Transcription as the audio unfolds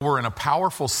we're in a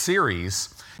powerful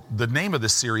series. The name of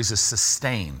this series is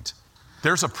Sustained.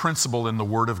 There's a principle in the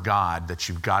Word of God that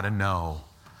you've got to know.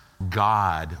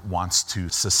 God wants to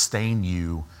sustain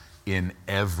you in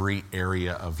every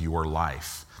area of your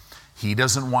life. He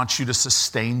doesn't want you to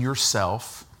sustain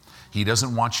yourself. He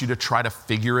doesn't want you to try to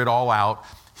figure it all out.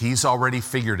 He's already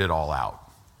figured it all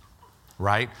out,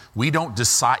 right? We don't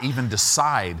even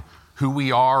decide who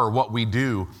we are or what we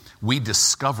do. We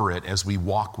discover it as we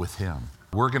walk with Him.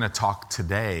 We're going to talk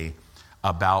today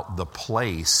about the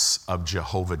place of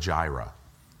Jehovah Jireh.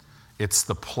 It's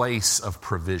the place of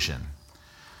provision.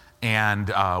 And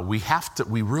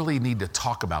we really need to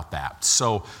talk about that.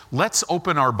 So let's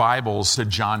open our Bibles to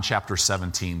John chapter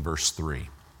 17, verse 3.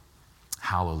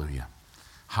 Hallelujah.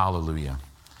 Hallelujah.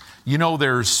 You know,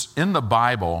 there's in the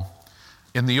Bible,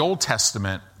 in the Old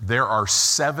Testament, there are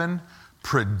 7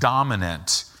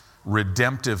 predominant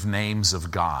redemptive names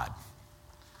of God.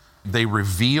 They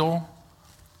reveal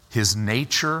His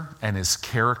nature and His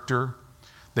character.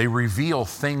 They reveal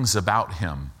things about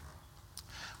Him.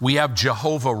 We have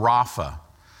Jehovah Rapha.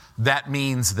 That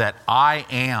means that I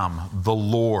am the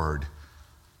Lord,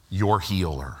 your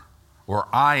healer. Or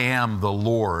I am the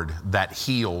Lord that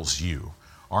heals you.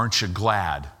 Aren't you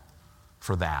glad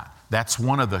for that? That's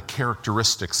one of the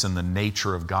characteristics in the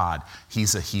nature of God.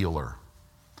 He's a healer.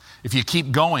 If you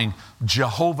keep going,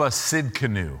 Jehovah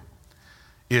Sidkenu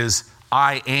is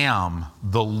I am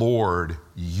the Lord,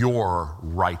 your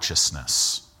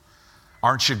righteousness.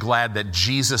 Aren't you glad that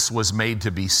Jesus was made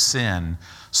to be sin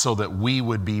so that we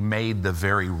would be made the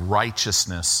very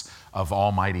righteousness of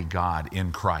Almighty God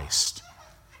in Christ?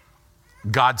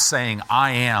 God saying,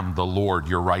 I am the Lord,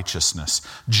 your righteousness.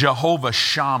 Jehovah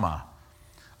Shammah.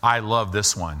 I love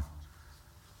this one.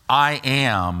 I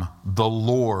am the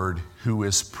Lord who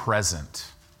is present.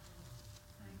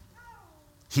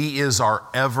 He is our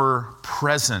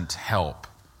ever-present help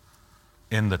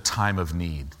in the time of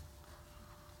need.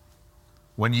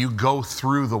 When you go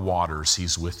through the waters,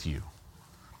 He's with you.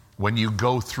 When you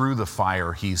go through the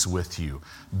fire, He's with you.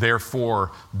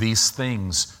 Therefore, these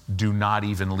things do not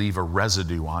even leave a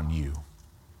residue on you.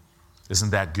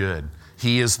 Isn't that good?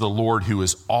 He is the Lord who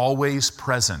is always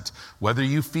present. Whether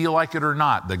you feel like it or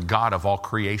not, the God of all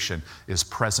creation is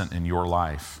present in your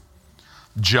life.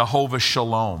 Jehovah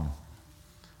Shalom.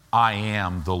 I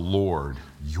am the Lord,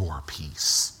 your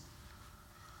peace.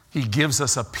 He gives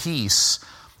us a peace.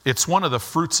 It's one of the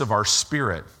fruits of our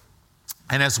spirit.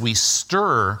 And as we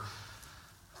stir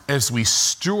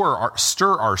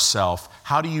ourselves,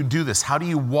 how do you do this? How do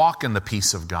you walk in the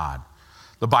peace of God?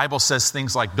 The Bible says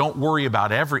things like, don't worry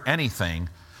about anything,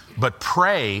 but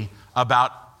pray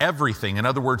about everything. In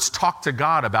other words, talk to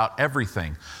God about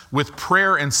everything with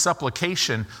prayer and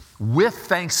supplication with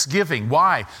thanksgiving.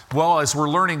 Why? Well, as we're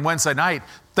learning Wednesday night,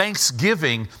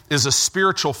 thanksgiving is a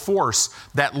spiritual force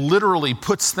that literally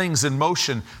puts things in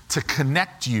motion to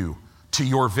connect you to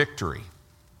your victory.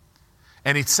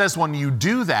 And it says when you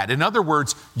do that, in other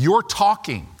words, you're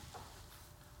talking,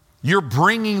 you're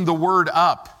bringing the word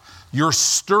up, you're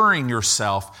stirring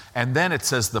yourself, and then it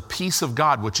says the peace of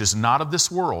God, which is not of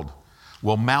this world,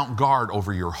 will mount guard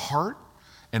over your heart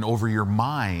and over your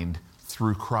mind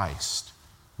through Christ.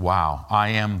 Wow, I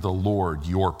am the Lord,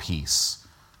 your peace.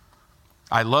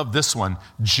 I love this one,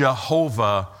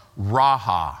 Jehovah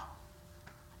Raha.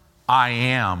 I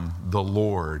am the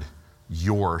Lord,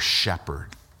 your shepherd.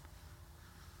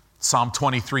 Psalm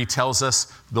 23 tells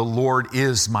us, the Lord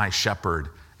is my shepherd,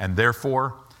 and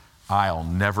therefore I'll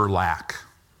never lack.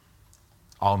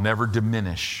 I'll never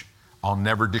diminish. I'll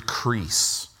never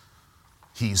decrease.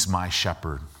 He's my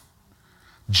shepherd.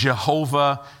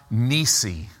 Jehovah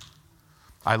Nisi.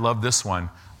 I love this one.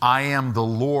 I am the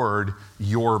Lord,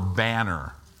 your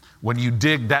banner. When you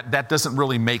dig, that doesn't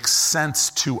really make sense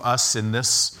to us in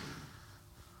this.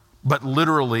 But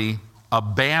literally, a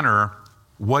banner,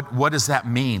 what does that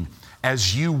mean?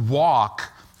 As you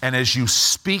walk and as you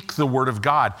speak the word of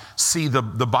God, see, the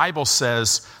Bible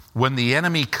says when the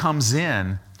enemy comes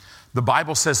in, the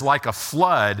Bible says like a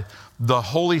flood, the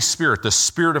Holy Spirit, the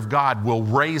Spirit of God will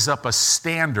raise up a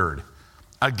standard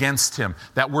against him.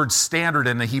 That word standard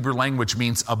in the Hebrew language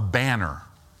means a banner.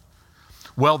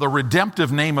 Well, the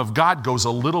redemptive name of God goes a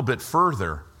little bit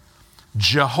further.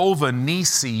 Jehovah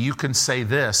Nisi, you can say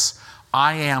this,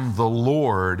 I am the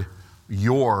Lord,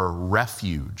 your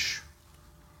refuge.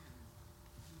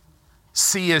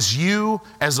 See, as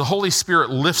the Holy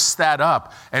Spirit lifts that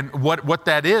up, and what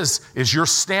that is you're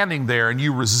standing there and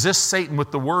you resist Satan with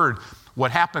the word.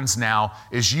 What happens now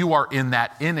is you are in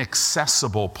that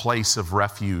inaccessible place of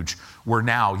refuge where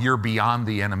now you're beyond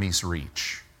the enemy's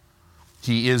reach.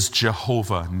 He is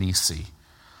Jehovah Nisi.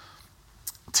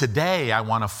 Today, I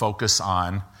want to focus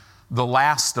on the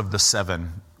last of the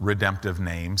 7 redemptive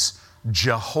names,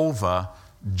 Jehovah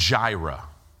Jireh.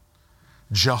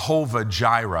 Jehovah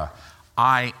Jireh.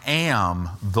 I am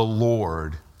the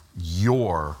Lord,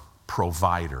 your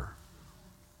provider.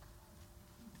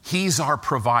 He's our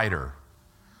provider.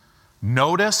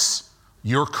 Notice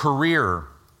your career,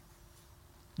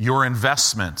 your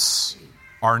investments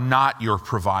are not your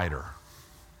provider.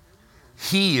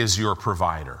 He is your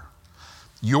provider.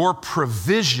 Your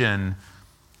provision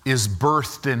is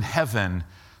birthed in heaven,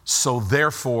 so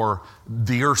therefore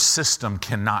the earth system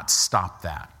cannot stop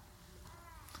that.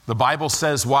 The Bible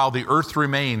says while the earth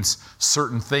remains,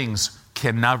 certain things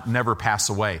can never pass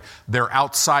away. They're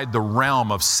outside the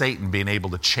realm of Satan being able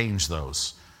to change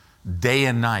those. Day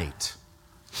and night,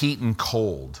 heat and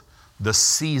cold, the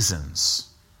seasons.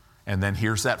 And then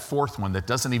here's that 4th one that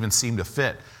doesn't even seem to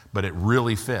fit, but it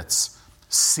really fits.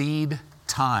 Seed,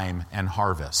 time, and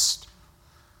harvest.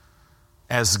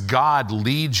 As God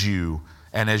leads you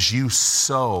and as you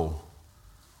sow,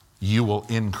 you will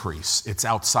increase. It's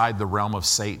outside the realm of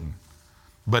Satan.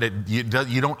 But you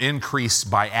don't increase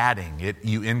by adding.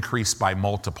 You increase by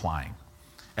multiplying.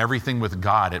 Everything with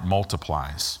God, it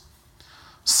multiplies.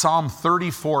 Psalm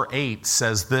 34:8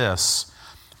 says this,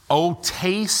 "O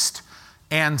taste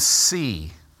and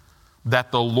see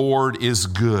that the Lord is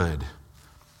good.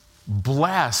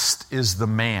 Blessed is the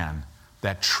man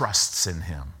that trusts in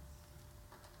him."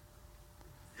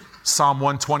 Psalm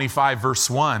 125 verse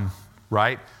 1,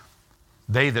 right?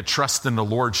 "They that trust in the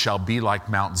Lord shall be like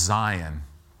Mount Zion,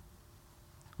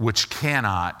 which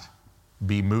cannot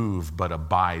be moved but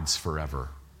abides forever."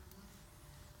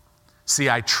 See,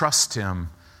 I trust him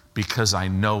because I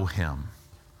know him,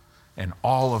 and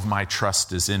all of my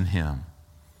trust is in him.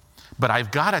 But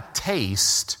I've got to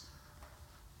taste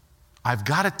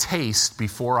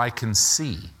before I can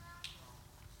see.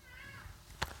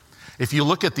 If you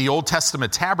look at the Old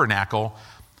Testament tabernacle,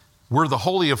 where the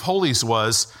Holy of Holies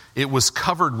was, it was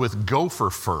covered with gopher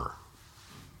fur.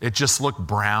 It just looked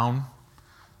brown,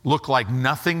 looked like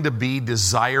nothing to be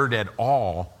desired at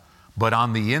all, but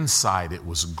on the inside it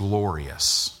was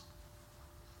glorious.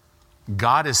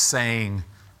 God is saying,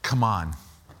 come on,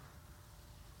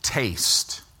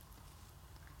 taste,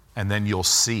 and then you'll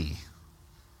see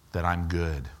that I'm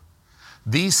good.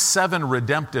 These 7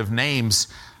 redemptive names,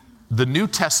 the New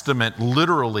Testament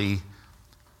literally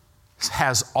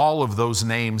has all of those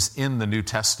names in the New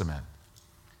Testament.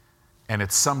 And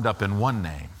it's summed up in one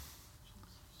name,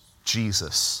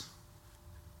 Jesus.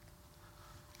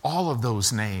 All of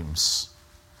those names.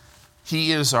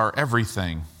 He is our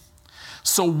everything.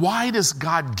 So why does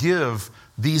God give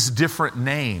these different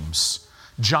names?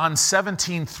 John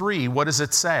 17:3, what does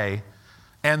it say?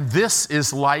 "And this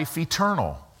is life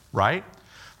eternal," right?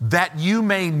 "That you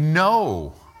may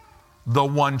know the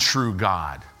one true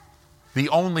God, the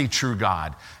only true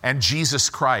God, and Jesus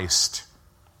Christ,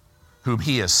 whom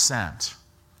he has sent."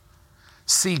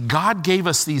 See, God gave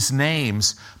us these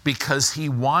names because he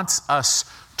wants us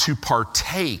to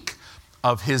partake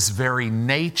of his very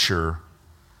nature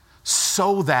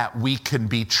so that we can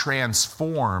be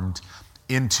transformed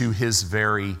into his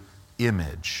very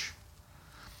image.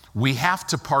 We have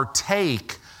to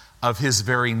partake of his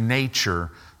very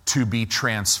nature to be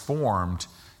transformed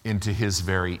into his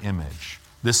very image.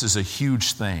 This is a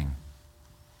huge thing.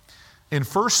 In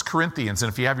 1 Corinthians,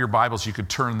 and if you have your Bibles, you could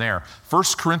turn there.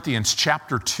 1 Corinthians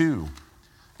chapter 2,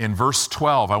 in verse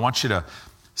 12, I want you to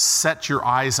set your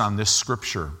eyes on this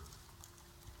scripture.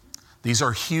 These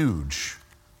are huge.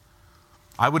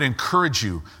 I would encourage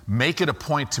you, make it a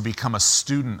point to become a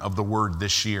student of the Word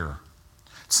this year.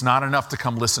 It's not enough to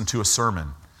come listen to a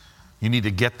sermon. You need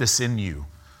to get this in you,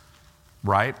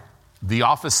 right? The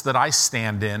office that I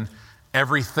stand in,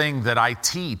 everything that I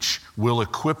teach will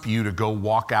equip you to go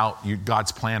walk out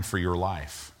God's plan for your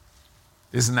life.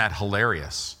 Isn't that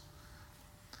hilarious?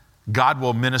 God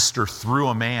will minister through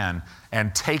a man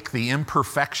and take the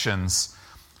imperfections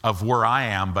of where I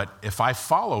am, but if I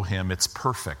follow him, it's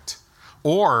perfect.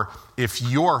 Or if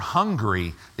you're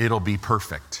hungry, it'll be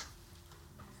perfect.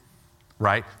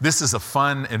 Right? This is a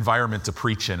fun environment to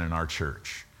preach in our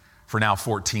church. For now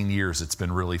 14 years, it's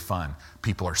been really fun.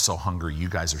 People are so hungry. You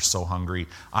guys are so hungry.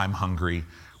 I'm hungry.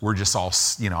 We're just all,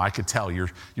 I could tell your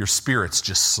spirit's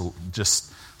just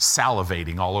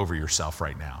salivating all over yourself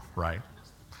right now, right?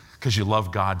 Because you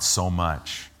love God so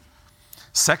much.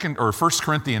 1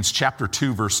 Corinthians chapter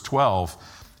 2, verse 12,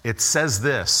 it says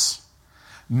this,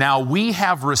 "Now we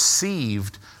have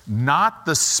received not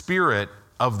the spirit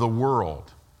of the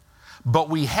world, but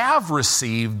we have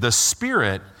received the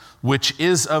Spirit which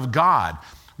is of God,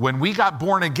 When we got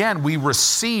born again, we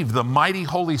received the mighty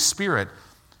Holy Spirit,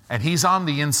 and He's on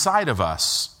the inside of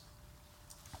us.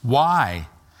 Why?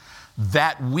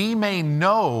 That we may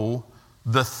know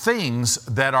the things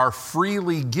that are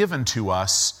freely given to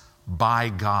us by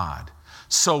God.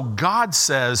 So God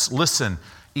says, listen,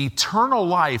 eternal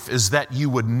life is that you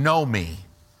would know me.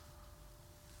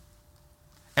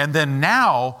 And then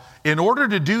now, in order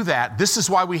to do that, this is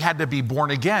why we had to be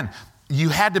born again. You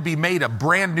had to be made a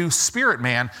brand new spirit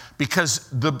man, because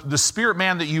the spirit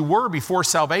man that you were before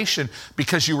salvation,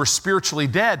 because you were spiritually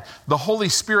dead, the Holy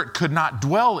Spirit could not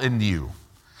dwell in you.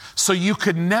 So you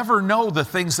could never know the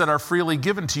things that are freely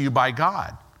given to you by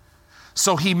God.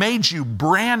 So He made you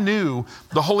brand new.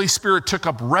 The Holy Spirit took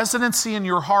up residency in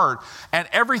your heart, and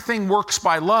everything works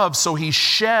by love. So He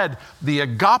shed the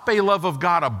agape love of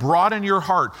God abroad in your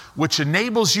heart, which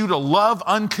enables you to love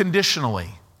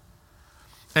unconditionally.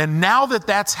 And now that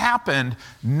that's happened,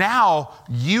 now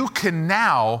you can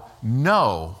now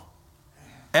know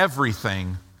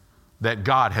everything that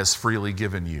God has freely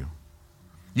given you.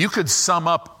 You could sum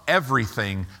up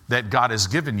everything that God has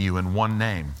given you in one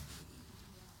name: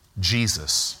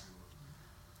 Jesus.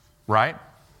 Right?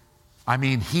 I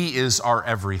mean, He is our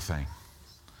everything.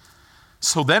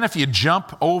 So then if you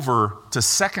jump over to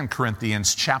 2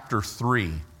 Corinthians chapter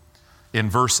 3 in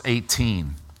verse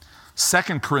 18.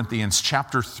 2 Corinthians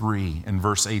chapter 3 in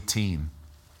verse 18.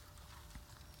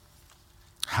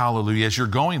 Hallelujah. As you're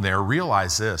going there,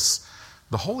 realize this: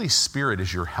 the Holy Spirit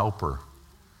is your helper.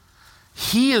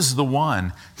 He is the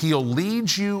one. He'll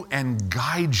lead you and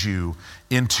guide you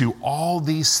into all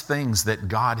these things that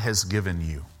God has given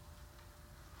you.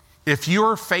 If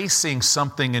you're facing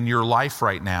something in your life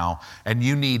right now and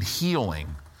you need healing,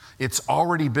 it's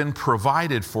already been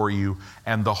provided for you,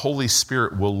 and the Holy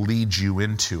Spirit will lead you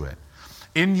into it.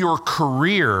 In your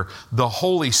career, the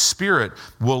Holy Spirit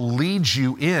will lead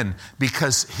you in,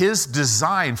 because His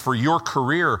design for your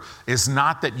career is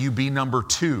not that you be number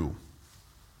 2.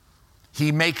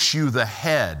 He makes you the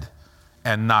head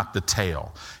and not the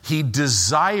tail. He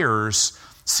desires,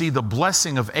 see, the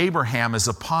blessing of Abraham is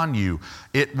upon you.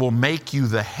 It will make you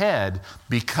the head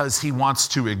because He wants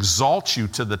to exalt you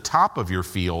to the top of your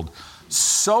field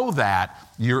so that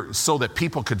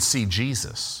people could see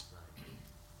Jesus.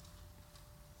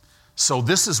 So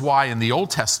this is why in the Old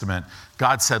Testament,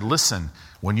 God said, listen,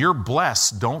 when you're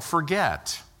blessed, don't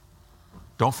forget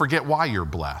why you're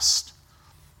blessed.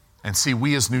 And see,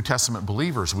 we as New Testament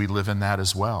believers, we live in that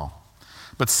as well.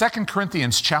 But 2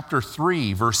 Corinthians chapter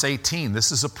 3, verse 18,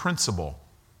 this is a principle.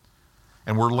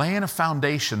 And we're laying a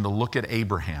foundation to look at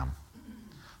Abraham.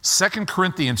 2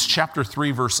 Corinthians chapter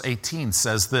 3, verse 18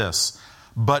 says this: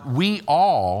 but we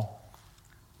all,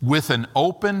 with an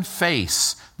open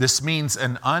face, this means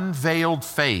an unveiled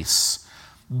face,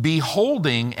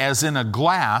 beholding as in a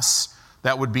glass,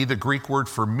 that would be the Greek word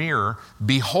for mirror,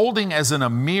 beholding as in a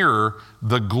mirror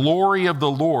the glory of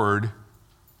the Lord.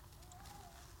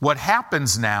 What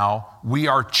happens now, we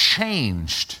are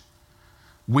changed.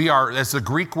 We are, as the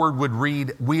Greek word would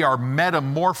read, we are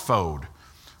metamorphosed.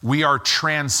 We are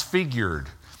transfigured.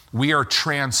 We are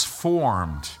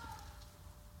transformed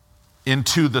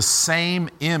into the same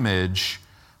image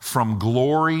from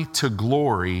glory to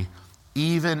glory,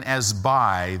 even as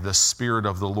by the Spirit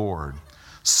of the Lord.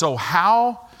 So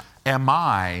how am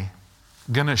I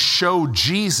going to show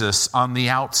Jesus on the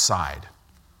outside?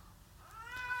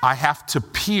 I have to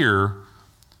peer.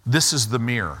 This is the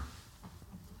mirror,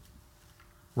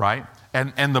 right?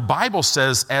 And the Bible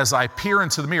says, as I peer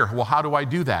into the mirror, well, how do I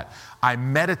do that? I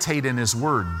meditate in His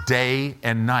Word day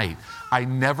and night. I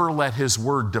never let His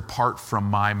Word depart from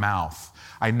my mouth.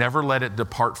 I never let it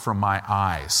depart from my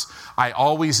eyes. I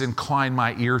always incline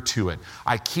my ear to it.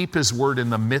 I keep His Word in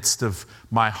the midst of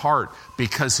my heart,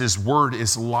 because His Word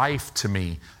is life to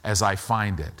me as I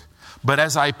find it. But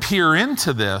as I peer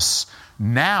into this,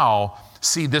 now,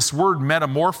 see, this word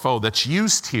metamorpho that's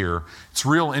used here, it's a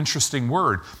real interesting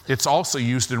word. It's also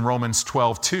used in Romans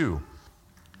 12:2.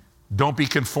 Don't be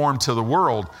conformed to the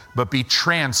world, but be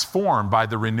transformed by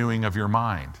the renewing of your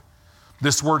mind.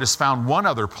 This word is found one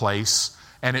other place,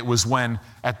 and it was when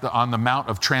on the Mount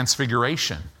of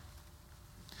Transfiguration.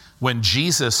 When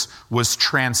Jesus was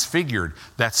transfigured,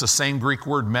 that's the same Greek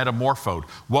word, metamorphosed.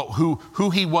 Who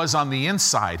He was on the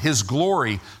inside, His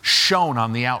glory shone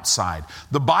on the outside.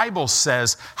 The Bible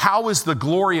says, how is the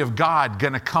glory of God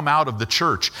going to come out of the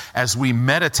church? As we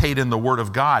meditate in the Word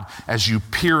of God, as you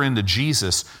peer into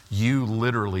Jesus, you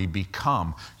literally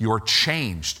become, you're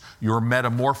changed, you're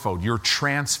metamorphosed, you're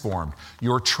transformed,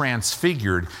 you're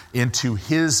transfigured into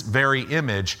His very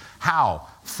image. How?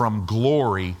 From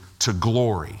glory to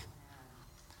glory.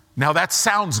 Now that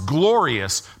sounds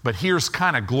glorious, but here's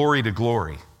kind of glory to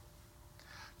glory.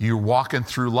 You're walking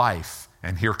through life,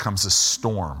 and here comes a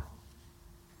storm.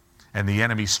 And the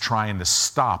enemy's trying to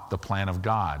stop the plan of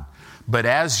God. But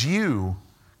as you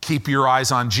keep your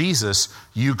eyes on Jesus,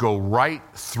 you go right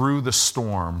through the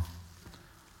storm,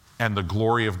 and the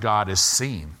glory of God is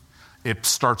seen. It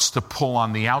starts to pull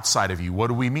on the outside of you. What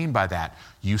do we mean by that?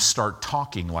 You start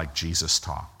talking like Jesus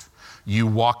talked. You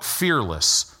walk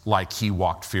fearless like he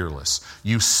walked fearless.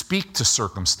 You speak to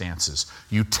circumstances.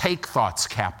 You take thoughts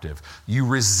captive. You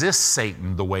resist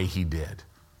Satan the way he did,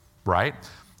 right?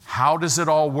 How does it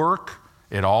all work?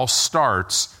 It all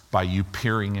starts by you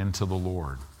peering into the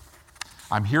Lord.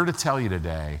 I'm here to tell you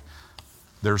today,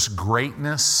 there's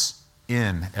greatness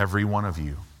in every one of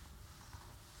you.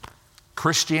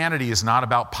 Christianity is not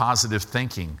about positive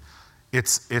thinking.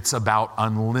 It's about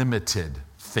unlimited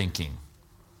thinking.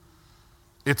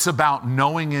 It's about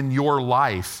knowing in your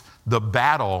life the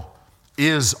battle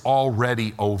is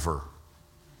already over.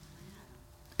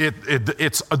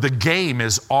 It's the game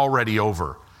is already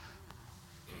over.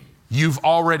 You've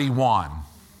already won.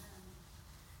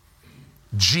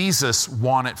 Jesus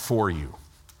won it for you.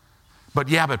 But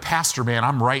Pastor, man,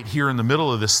 I'm right here in the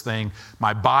middle of this thing.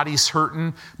 My body's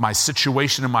hurting. My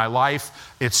situation in my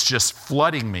life, it's just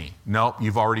flooding me. Nope,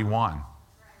 you've already won.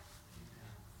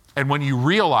 And when you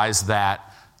realize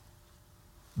that,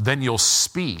 then you'll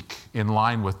speak in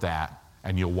line with that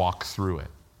and you'll walk through it.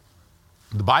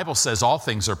 The Bible says all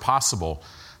things are possible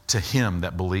to him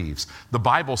that believes. The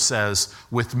Bible says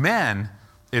with men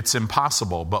it's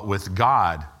impossible, but with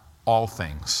God all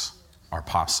things are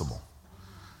possible.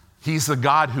 He's the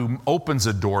God who opens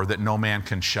a door that no man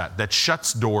can shut, that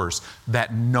shuts doors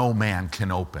that no man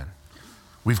can open.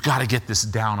 We've got to get this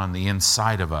down on the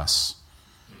inside of us.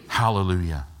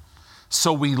 Hallelujah.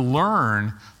 So we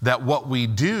learn that what we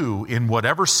do in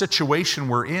whatever situation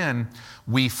we're in,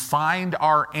 we find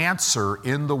our answer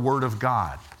in the Word of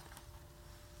God.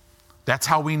 That's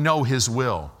how we know His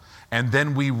will. And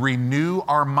then we renew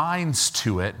our minds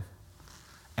to it,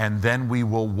 and then we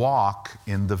will walk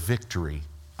in the victory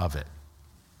of it.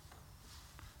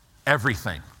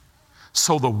 Everything.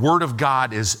 So the Word of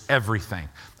God is everything.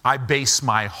 I base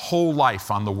my whole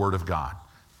life on the Word of God.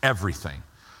 Everything.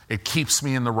 It keeps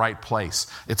me in the right place.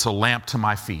 It's a lamp to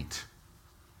my feet,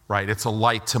 right? It's a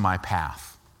light to my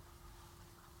path.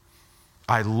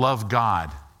 I love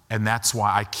God, and that's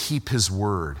why I keep His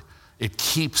Word. It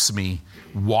keeps me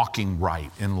walking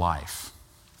right in life.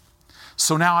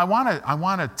 So now I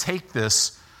want to take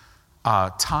this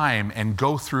time and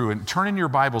go through and turn in your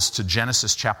Bibles to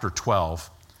Genesis chapter 12,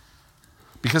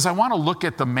 because I want to look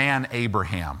at the man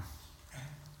Abraham.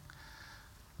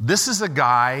 This is a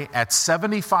guy at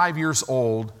 75 years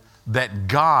old that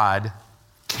God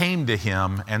came to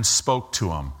him and spoke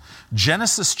to him.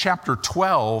 Genesis chapter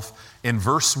 12 in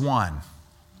verse 1.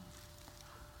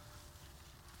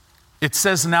 It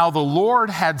says, "Now the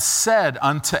Lord had said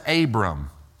unto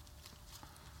Abram."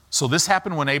 So this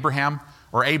happened when Abram,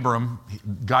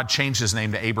 God changed his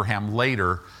name to Abraham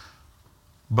later.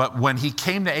 But when he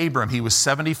came to Abram, he was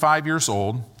 75 years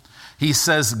old. He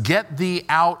says, "Get thee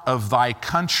out of thy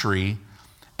country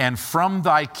and from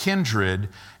thy kindred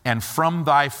and from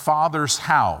thy father's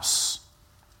house."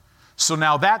 So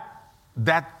now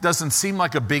that doesn't seem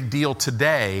like a big deal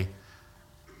today,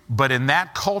 but in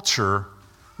that culture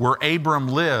where Abram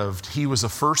lived, he was a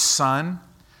first son.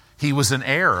 He was an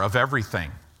heir of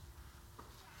everything.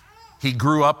 He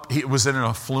grew up, he was in an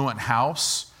affluent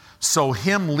house. So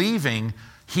him leaving,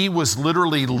 he was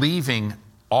literally leaving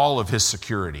all of his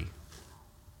security.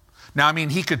 Now, I mean,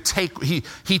 he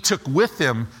took with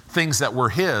him things that were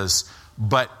his,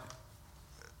 but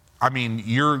I mean,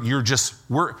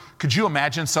 could you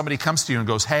imagine somebody comes to you and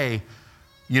goes, "Hey,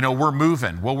 we're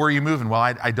moving." "Well, where are you moving?" "Well,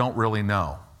 I don't really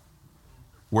know.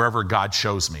 Wherever God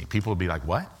shows me." People would be like,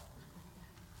 "What?"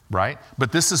 Right?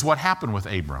 But this is what happened with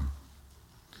Abram.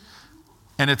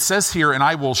 And it says here, "And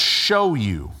I will show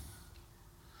you.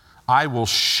 I will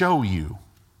show you.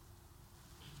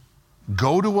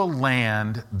 Go to a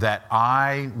land that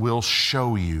I will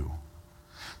show you."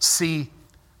 See,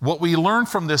 what we learn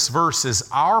from this verse is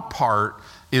our part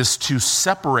is to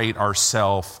separate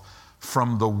ourselves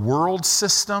from the world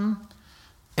system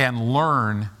and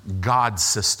learn God's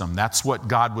system. That's what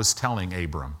God was telling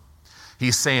Abram.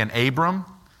 He's saying, "Abram,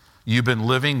 you've been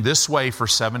living this way for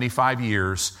 75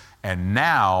 years, and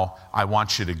now I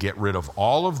want you to get rid of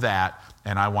all of that,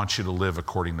 and I want you to live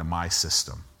according to my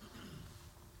system."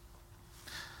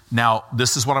 Now,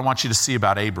 this is what I want you to see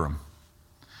about Abram.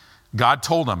 God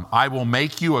told him, "I will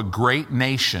make you a great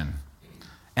nation."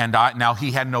 And now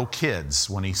he had no kids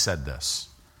when he said this.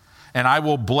 and I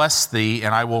will bless thee,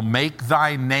 and I will make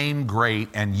thy name great,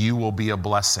 and you will be a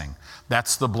blessing.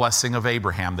 That's the blessing of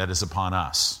Abraham that is upon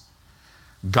us.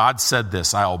 God said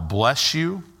this, I'll bless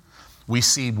you. We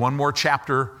see one more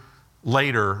chapter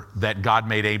later that God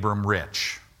made Abram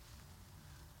rich.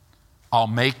 I'll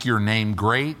make your name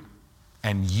great,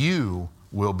 and you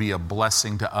will be a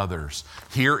blessing to others.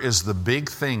 Here is the big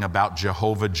thing about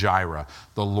Jehovah Jireh.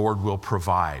 The Lord will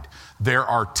provide. There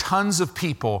are tons of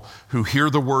people who hear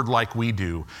the word like we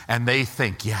do, and they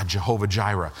think, yeah, Jehovah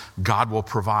Jireh, God will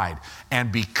provide.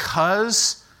 And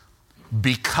because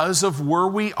of where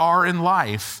we are in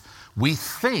life, we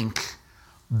think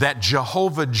that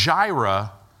Jehovah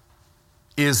Jireh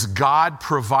is God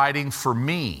providing for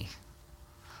me.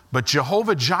 But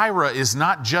Jehovah Jireh is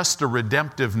not just a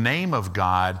redemptive name of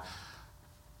God.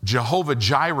 Jehovah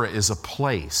Jireh is a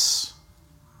place.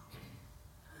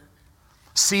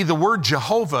 See, the word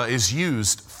Jehovah is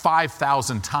used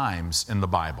 5,000 times in the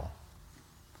Bible.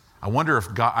 I wonder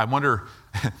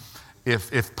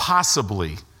if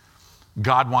possibly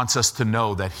God wants us to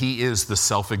know that He is the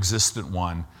self-existent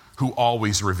one who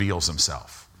always reveals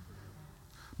Himself.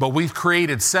 But we've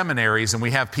created seminaries and we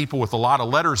have people with a lot of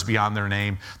letters beyond their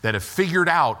name that have figured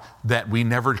out that we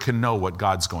never can know what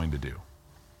God's going to do.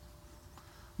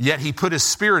 Yet He put His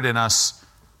Spirit in us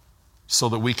so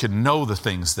that we can know the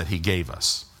things that He gave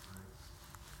us.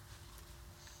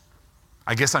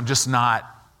 I guess I'm just not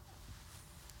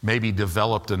maybe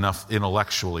developed enough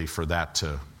intellectually for that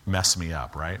to mess me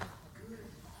up, right?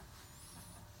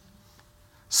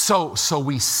 So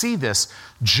we see this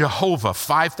Jehovah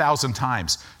 5,000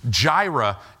 times.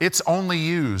 Jireh, it's only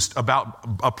used about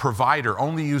a provider,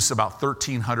 only used about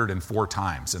 1,304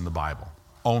 times in the Bible.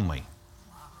 Only.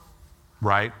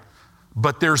 Right?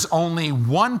 But there's only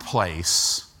one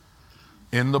place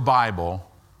in the Bible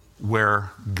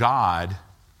where God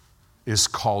is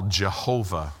called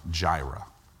Jehovah Jireh.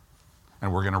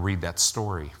 And we're going to read that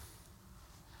story.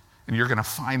 And you're going to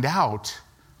find out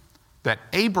that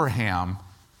Abraham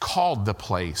called the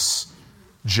place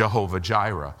Jehovah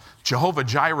Jireh. Jehovah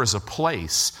Jireh is a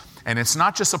place, and it's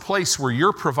not just a place where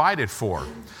you're provided for.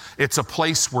 It's a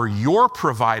place where you're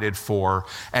provided for,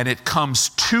 and it comes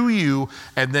to you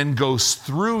and then goes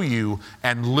through you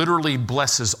and literally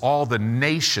blesses all the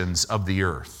nations of the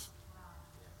earth.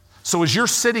 So as you're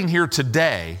sitting here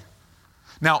today,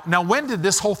 now when did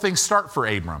this whole thing start for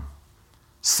Abram?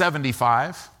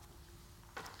 75.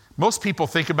 Most people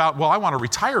think about, well, I want to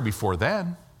retire before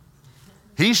then.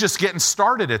 He's just getting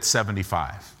started at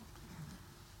 75.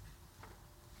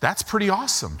 That's pretty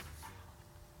awesome,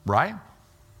 right?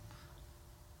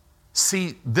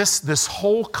 See, this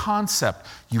whole concept,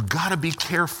 you got to be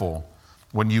careful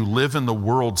when you live in the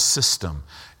world system.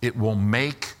 It'll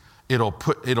make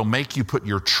you put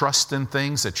your trust in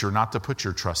things that you're not to put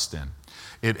your trust in.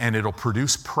 And it'll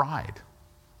produce pride.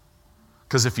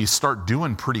 Because if you start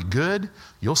doing pretty good,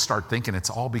 you'll start thinking it's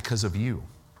all because of you.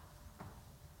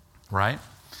 Right?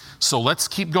 So let's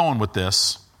keep going with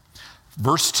this.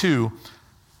 Verse 2,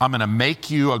 I'm going to make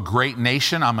you a great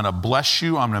nation. I'm going to bless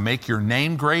you. I'm going to make your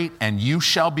name great, and you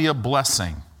shall be a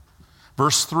blessing.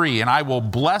 Verse 3, and I will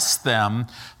bless them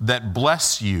that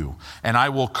bless you, and I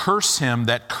will curse him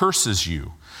that curses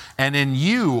you. And in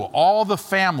you all the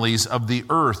families of the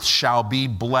earth shall be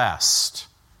blessed.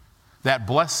 That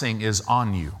blessing is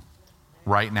on you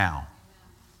right now.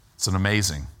 It's an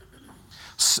amazing.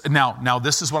 Now,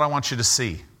 this is what I want you to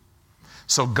see.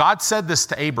 So God said this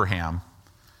to Abraham.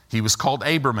 He was called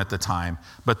Abram at the time.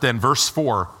 But then verse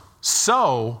 4,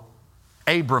 so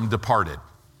Abram departed.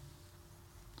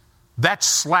 That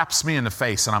slaps me in the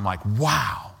face, and I'm like,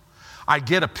 wow. I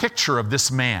get a picture of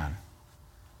this man.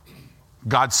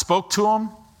 God spoke to him,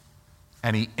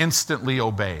 and he instantly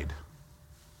obeyed.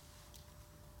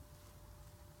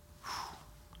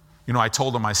 You know, I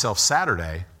told him myself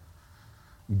Saturday,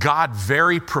 God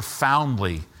very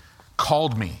profoundly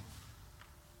called me.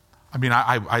 I mean,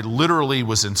 I literally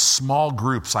was in small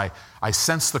groups. I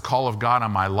sensed the call of God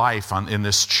on my life in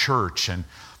this church. And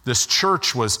this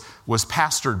church was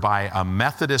pastored by a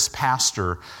Methodist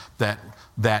pastor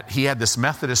that he had this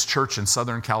Methodist church in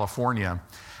Southern California.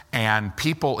 And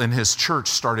people in his church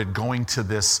started going to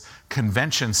this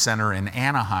convention center in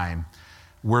Anaheim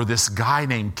where this guy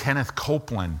named Kenneth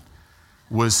Copeland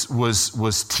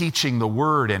was teaching the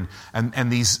word,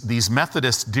 and these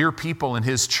Methodist dear people in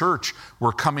his church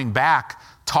were coming back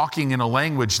talking in a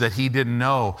language that he didn't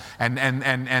know,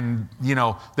 and you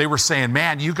know, they were saying,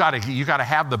 man, you got to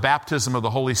have the baptism of the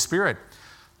Holy Spirit.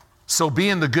 So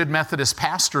being the good Methodist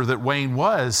pastor that Wayne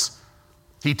was,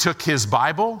 he took his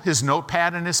Bible, his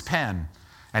notepad, and his pen,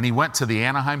 and he went to the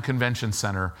Anaheim Convention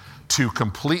Center to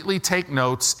completely take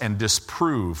notes and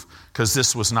disprove, because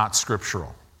this was not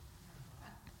scriptural.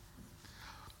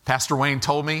 Pastor Wayne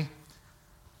told me,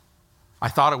 I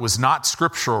thought it was not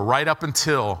scriptural right up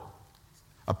until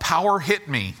a power hit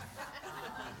me.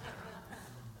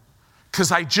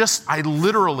 Because I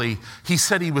literally, he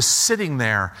said he was sitting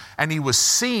there and he was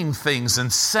seeing things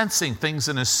and sensing things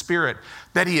in his spirit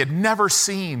that he had never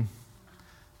seen.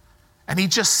 And he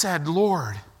just said,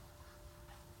 Lord,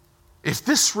 if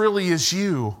this really is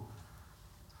you,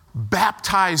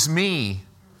 baptize me.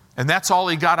 And that's all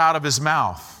he got out of his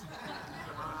mouth.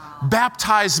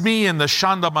 Baptize me in the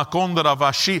Shanda Makondara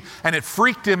Vashi. And it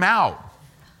freaked him out.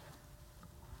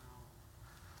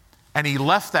 And he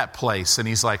left that place and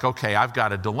he's like, okay, I've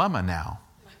got a dilemma now.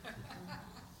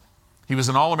 He was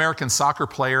an All-American soccer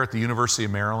player at the University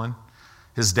of Maryland.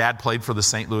 His dad played for the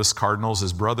St. Louis Cardinals.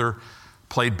 His brother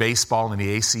played baseball in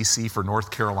the ACC for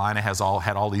North Carolina, had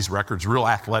all these records, real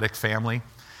athletic family.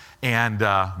 And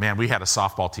man, we had a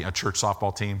softball team, a church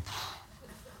softball team.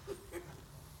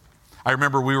 I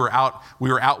remember we were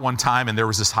out one time and there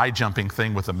was this high jumping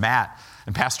thing with a mat.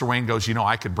 And Pastor Wayne goes,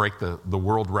 I could break the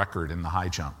world record in the high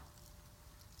jump.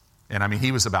 And I mean,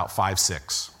 he was about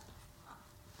 5'6".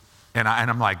 And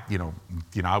I'm like,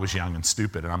 I was young and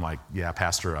stupid. And I'm like, yeah,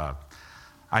 Pastor,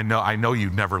 I know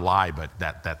you'd never lie, but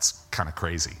that's kind of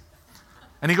crazy.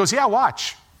 And he goes, yeah,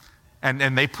 watch.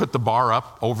 And they put the bar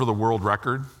up over the world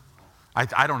record.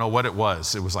 I don't know what it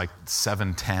was. It was like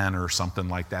 7'10" or something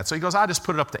like that. So he goes, I'll just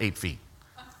put it up to 8 feet.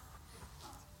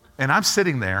 And I'm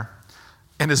sitting there,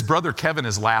 and his brother Kevin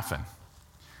is laughing.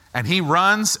 And he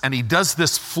runs and he does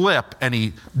this flip and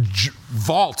he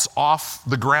vaults off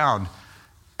the ground.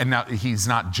 And now he's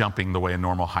not jumping the way a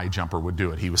normal high jumper would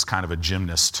do it. He was kind of a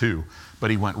gymnast too. But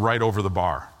he went right over the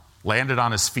bar, landed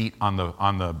on his feet on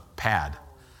the pad.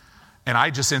 And I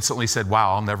just instantly said,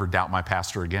 wow, I'll never doubt my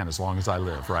pastor again as long as I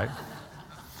live, right?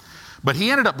 But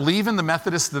he ended up leaving the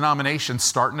Methodist denomination,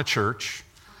 starting a church.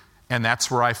 And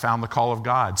that's where I found the call of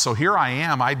God. So here I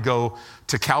am. I'd go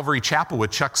to Calvary Chapel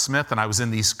with Chuck Smith, and I was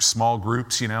in these small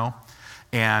groups,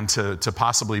 and to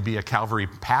possibly be a Calvary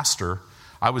pastor.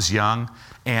 I was young,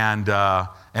 and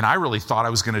I really thought I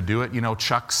was going to do it.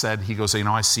 Chuck said, he goes,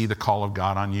 I see the call of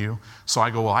God on you. So I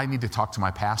go, well, I need to talk to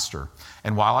my pastor.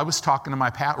 And while I was talking to my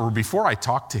pastor, or before I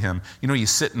talked to him, you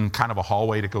sit in kind of a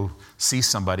hallway to go see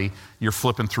somebody. You're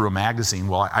flipping through a magazine.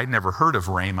 Well, I'd never heard of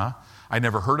Rhema. I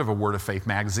never heard of a Word of Faith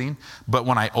magazine, but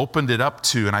when I opened it up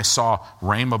and I saw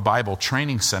Rhema Bible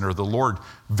Training Center, the Lord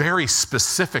very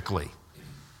specifically,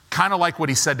 kind of like what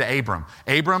he said to Abram,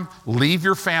 Abram, leave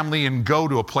your family and go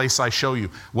to a place I show you.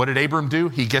 What did Abram do?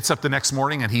 He gets up the next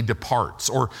morning and he departs,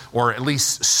 or at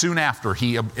least soon after,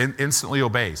 he instantly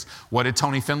obeys. What did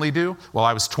Tony Finley do? Well,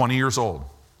 I was 20 years old,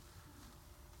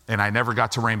 and I never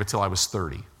got to Rhema till I was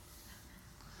 30.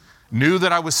 Knew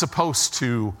that I was supposed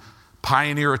to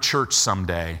pioneer a church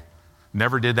someday.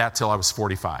 Never did that till I was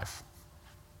 45.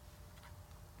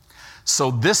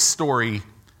 So this story,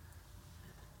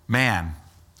 man,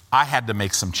 I had to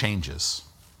make some changes.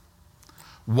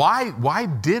 Why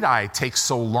did I take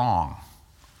so long?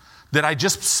 Did I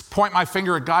just point my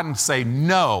finger at God and say,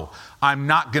 no, I'm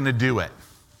not going to do it?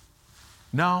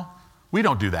 No, we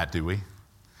don't do that, do we?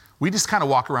 We just kind of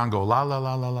walk around and go, la, la,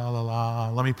 la, la, la, la, la.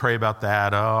 Let me pray about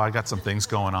that. Oh, I got some things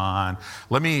going on.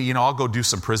 Let me, I'll go do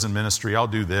some prison ministry. I'll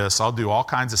do this. I'll do all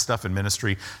kinds of stuff in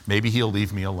ministry. Maybe he'll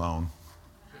leave me alone.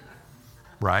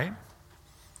 Right?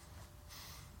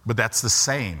 But that's the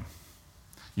same.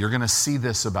 You're going to see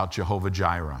this about Jehovah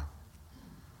Jireh.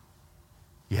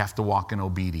 You have to walk in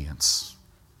obedience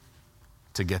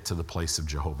to get to the place of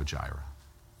Jehovah Jireh.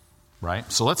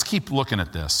 Right? So let's keep looking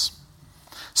at this.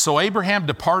 So Abraham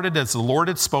departed as the Lord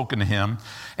had spoken to him,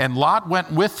 and Lot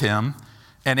went with him,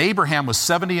 and Abraham was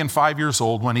 75 years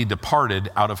old when he departed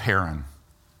out of Haran.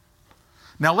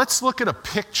 Now let's look at a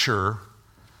picture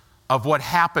of what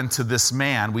happened to this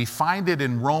man. We find it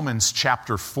in Romans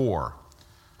chapter 4.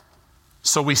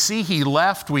 So we see he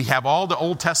left. We have all the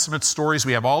Old Testament stories.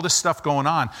 We have all this stuff going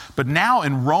on. But now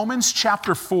in Romans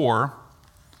chapter 4,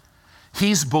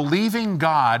 he's believing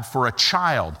God for a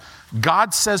child.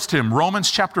 God says to him, Romans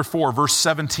chapter 4, verse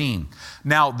 17.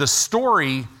 Now, the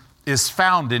story is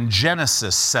found in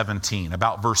Genesis 17.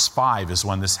 About verse 5 is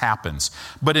when this happens.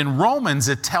 But in Romans,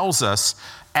 it tells us,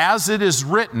 as it is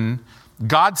written,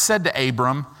 God said to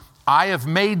Abram, I have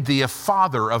made thee a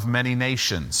father of many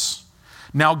nations.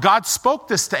 Now, God spoke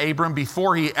this to Abram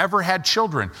before he ever had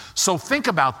children. So think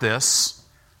about this.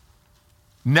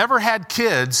 Never had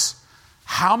kids.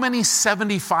 How many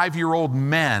 75-year-old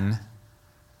men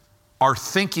are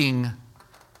thinking,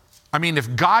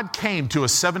 if God came to a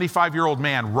 75-year-old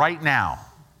man right now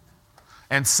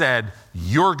and said,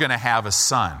 "You're going to have a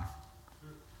son."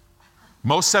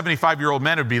 Most 75-year-old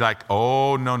men would be like,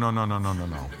 "Oh, no, no, no, no, no, no,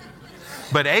 no."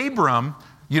 But Abram,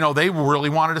 they really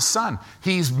wanted a son.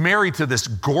 He's married to this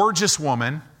gorgeous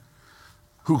woman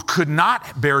who could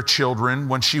not bear children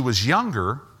when she was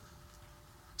younger.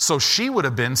 So she would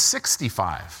have been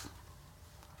 65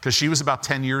 because she was about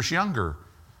 10 years younger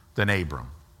than Abram,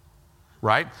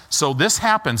 right? So this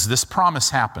happens, this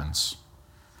promise happens.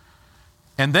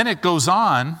 And then it goes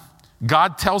on,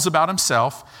 God tells about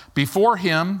himself, before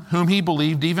him whom he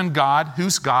believed, even God,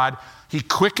 who's God, he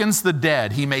quickens the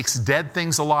dead. He makes dead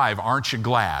things alive. Aren't you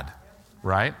glad?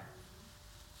 Right?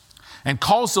 And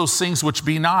calls those things which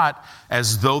be not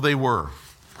as though they were.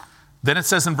 Then it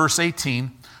says in verse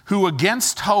 18, who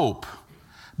against hope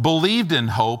believed in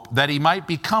hope that he might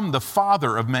become the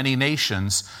father of many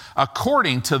nations,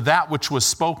 according to that which was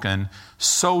spoken,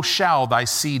 so shall thy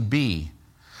seed be.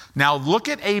 Now look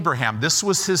at Abraham.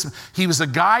 He was a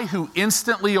guy who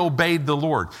instantly obeyed the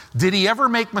Lord. Did he ever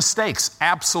make mistakes?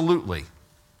 Absolutely.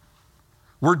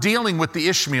 We're dealing with the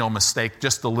Ishmael mistake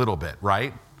just a little bit,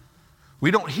 right?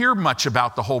 We don't hear much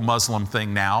about the whole Muslim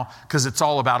thing now because it's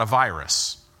all about a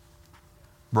virus,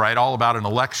 right? All about an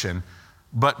election.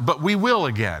 But we will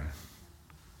again,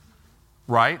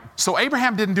 right? So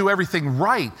Abraham didn't do everything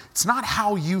right. It's not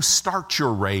how you start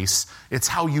your race. It's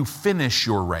how you finish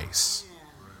your race.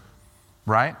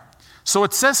 Right? So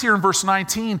it says here in verse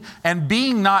 19, and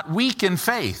being not weak in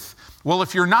faith. Well,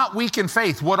 if you're not weak in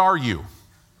faith, what are you?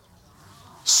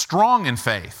 Strong in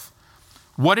faith.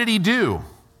 What did he do?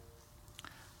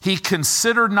 He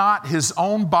considered not his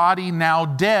own body now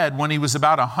dead when he was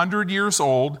about 100 years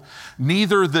old,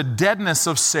 neither the deadness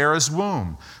of Sarah's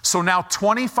womb. So now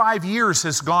 25 years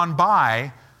has gone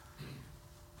by,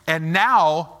 and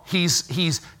now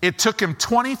it took him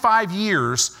 25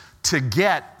 years to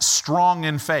get strong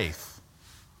in faith.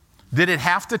 Did it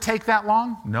have to take that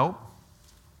long? Nope.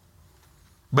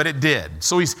 But it did.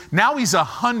 So now he's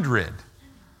 100.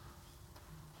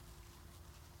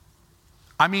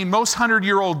 I mean, most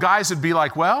 100-year-old guys would be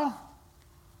like, well,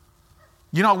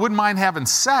 I wouldn't mind having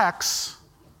sex,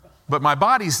 but my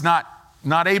body's not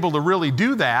able to really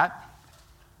do that.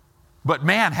 But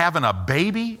man, having a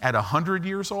baby at 100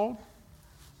 years old,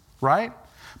 right?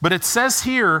 But it says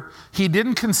here, he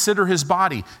didn't consider his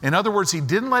body. In other words, he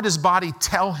didn't let his body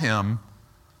tell him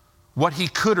what he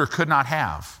could or could not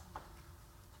have.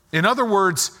 In other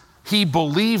words, he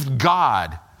believed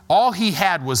God. All he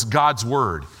had was God's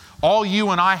word. All you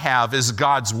and I have is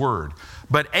God's word.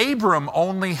 But Abram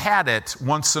only had it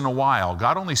once in a while.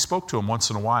 God only spoke to him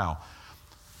once in a while.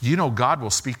 God will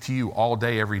speak to you all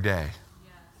day, every day.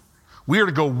 Yes. We are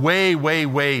to go way, way,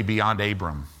 way beyond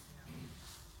Abram.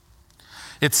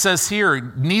 It says here,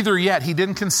 neither yet, he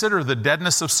didn't consider the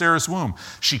deadness of Sarah's womb.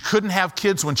 She couldn't have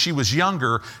kids when she was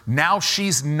younger. Now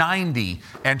she's 90,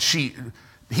 and he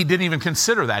didn't even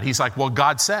consider that. He's like, well,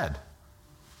 God said.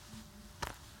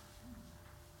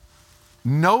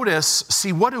 Notice,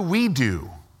 see, what do?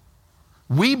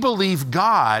 We believe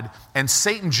God, and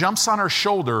Satan jumps on our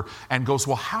shoulder and goes,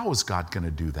 well, how is God going to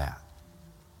do that?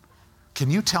 Can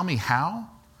you tell me how?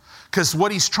 Because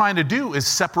what he's trying to do is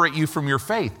separate you from your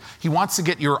faith. He wants to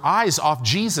get your eyes off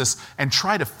Jesus and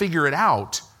try to figure it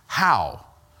out. How?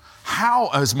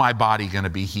 How is my body going to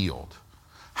be healed?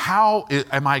 How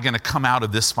am I going to come out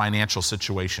of this financial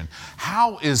situation?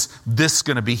 How is this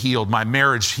going to be healed? My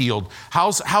marriage healed?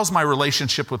 How's my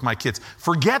relationship with my kids?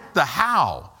 Forget the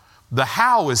how. The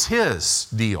how is his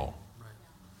deal.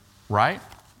 Right?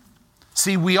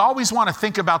 See, we always want to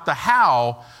think about the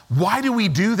how. Why do we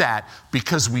do that?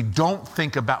 Because we don't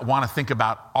want to think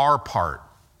about our part.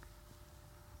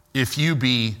 If you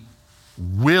be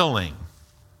willing,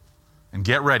 and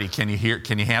get ready, can you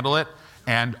handle it?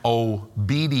 And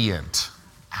obedient.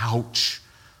 Ouch.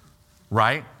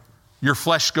 Right? Your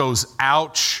flesh goes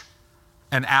ouch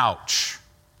and ouch.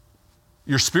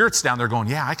 Your spirit's down there going,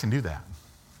 yeah, I can do that.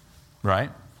 Right?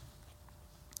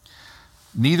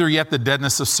 Neither yet the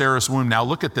deadness of Sarah's womb. Now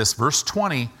look at this, verse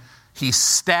 20. He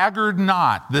staggered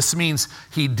not. This means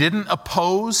he didn't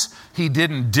oppose, he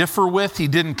didn't differ with, he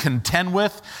didn't contend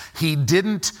with, he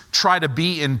didn't try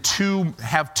to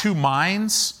have two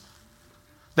minds.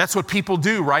 That's what people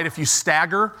do, right? If you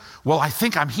stagger, well, I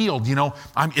think I'm healed,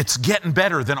 it's getting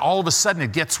better. Then all of a sudden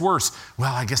it gets worse.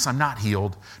 Well, I guess I'm not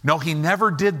healed. No, he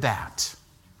never did that.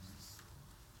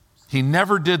 He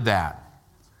never did that.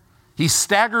 He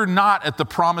staggered not at the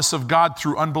promise of God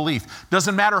through unbelief.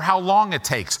 Doesn't matter how long it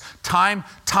takes. Time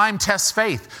tests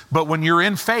faith. But when you're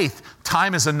in faith,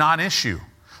 time is a non-issue.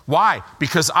 Why?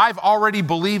 Because I've already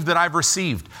believed that I've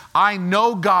received. I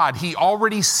know God. He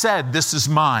already said, this is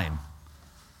mine.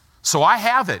 So I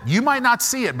have it. You might not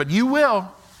see it, but you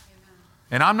will.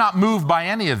 And I'm not moved by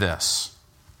any of this.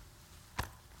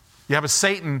 Yeah, but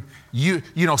Satan,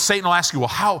 Satan will ask you, well,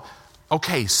 how?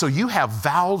 Okay, so you have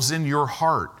valves in your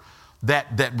heart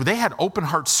that they had open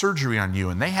heart surgery on you,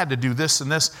 and they had to do this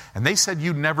and this, and they said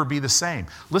you'd never be the same.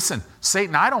 Listen,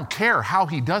 Satan, I don't care how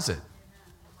he does it.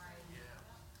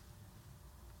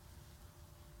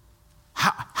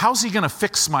 How's he going to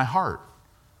fix my heart?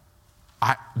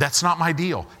 That's not my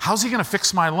deal. How's he going to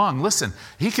fix my lung? Listen,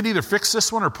 he could either fix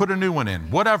this one or put a new one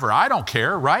in. Whatever, I don't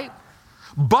care, right?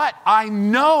 But I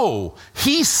know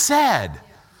he said,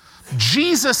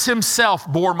 Jesus himself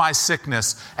bore my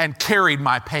sickness and carried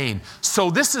my pain.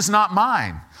 So this is not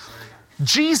mine.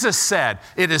 Jesus said,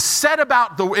 it is said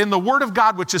in the Word of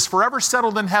God, which is forever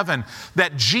settled in heaven,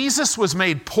 that Jesus was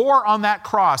made poor on that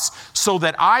cross so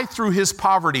that I, through his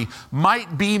poverty,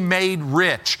 might be made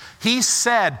rich. He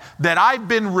said that I've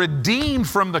been redeemed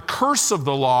from the curse of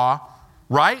the law,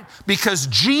 right? Because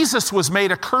Jesus was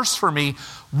made a curse for me.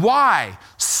 Why?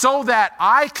 So that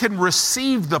I can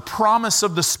receive the promise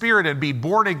of the Spirit and be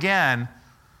born again,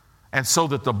 and so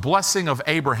that the blessing of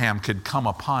Abraham could come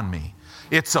upon me.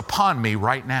 It's upon me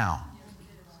right now.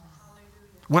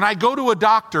 When I go to a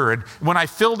doctor and when I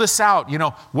fill this out,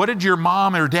 what did your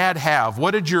mom or dad have?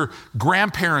 What did your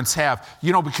grandparents have?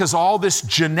 Because all this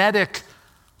genetic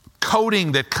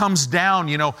coding that comes down,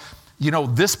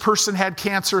 this person had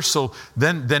cancer, so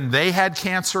then they had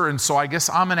cancer, and so I guess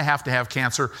I'm going to have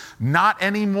cancer. Not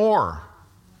anymore.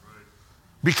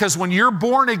 Because when you're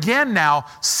born again now,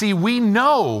 see, we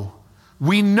know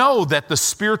that the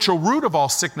spiritual root of all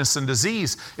sickness and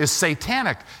disease is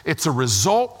satanic. It's a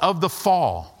result of the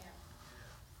fall.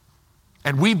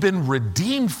 And we've been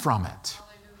redeemed from it.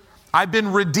 I've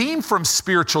been redeemed from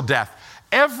spiritual death.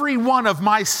 Every one of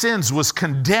my sins was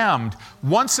condemned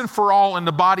once and for all in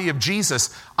the body of Jesus.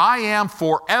 I am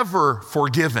forever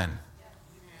forgiven.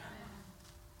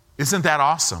 Isn't that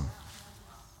awesome?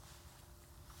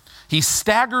 He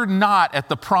staggered not at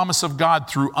the promise of God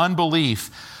through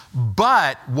unbelief,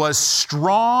 but was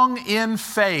strong in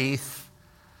faith,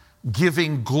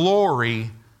 giving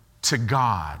glory to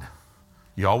God.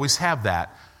 You always have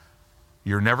that.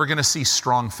 You're never going to see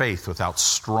strong faith without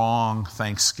strong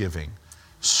thanksgiving,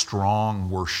 strong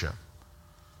worship.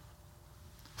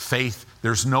 Faith,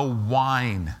 there's no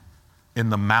wine in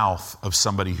the mouth of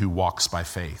somebody who walks by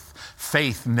faith.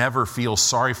 Faith never feels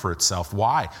sorry for itself.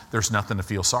 Why? There's nothing to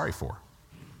feel sorry for.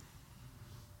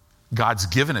 God's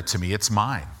given it to me. It's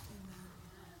mine.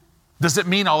 Does it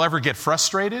mean I'll ever get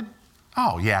frustrated?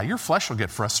 Oh, yeah, your flesh will get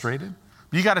frustrated.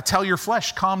 You got to tell your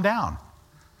flesh, calm down.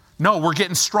 No, we're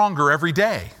getting stronger every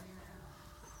day.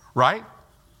 Right?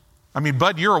 I mean,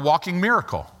 Bud, you're a walking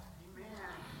miracle.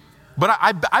 But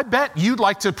I bet you'd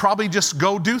like to probably just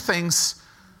go do things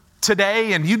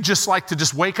today, and you'd just like to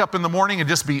just wake up in the morning and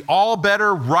just be all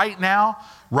better right now,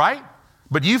 right?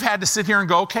 But you've had to sit here and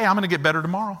go, okay, I'm going to get better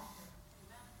tomorrow.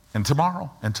 And tomorrow,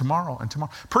 and tomorrow, and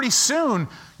tomorrow. Pretty soon,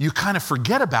 you kind of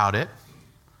forget about it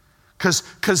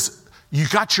because you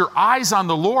got your eyes on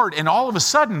the Lord, and all of a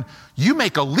sudden, you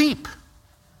make a leap.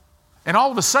 And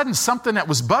all of a sudden, something that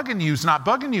was bugging you is not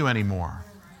bugging you anymore.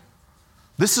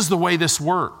 This is the way this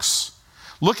works.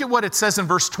 Look at what it says in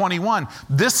verse 21.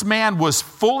 This man was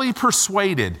fully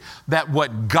persuaded that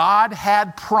what God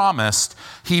had promised,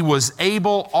 he was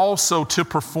able also to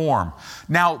perform.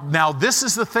 Now this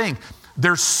is the thing.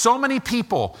 There's so many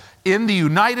people in the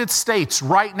United States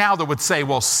right now that would say,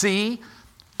 well, see,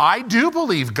 I do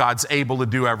believe God's able to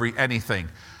do anything.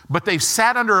 But they've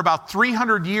sat under about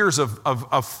 300 years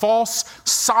of false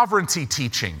sovereignty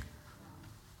teaching.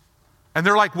 And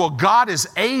they're like, well, God is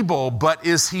able, but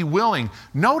is he willing?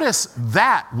 Notice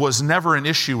that was never an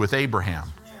issue with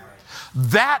Abraham.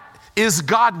 That is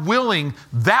God willing.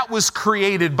 That was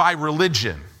created by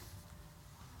religion.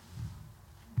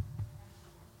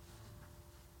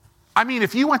 I mean,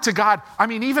 if you went to God,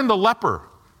 even the leper,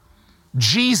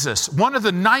 Jesus, one of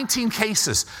the 19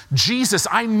 cases, Jesus,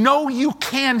 I know you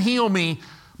can heal me,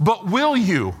 but will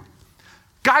you?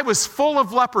 Guy was full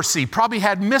of leprosy, probably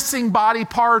had missing body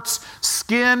parts,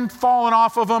 skin falling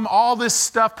off of him, all this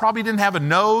stuff, probably didn't have a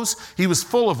nose. He was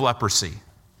full of leprosy.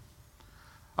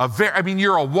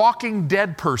 You're a walking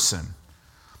dead person.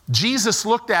 Jesus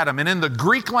looked at him, and in the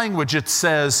Greek language it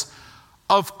says,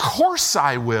 of course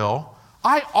I will.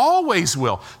 I always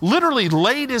will. Literally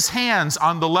laid his hands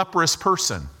on the leprous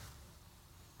person.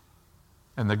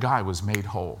 And the guy was made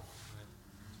whole.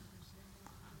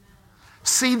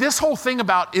 See, this whole thing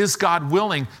about is God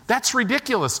willing, that's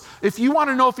ridiculous. If you want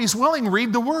to know if he's willing,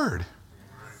 read the word.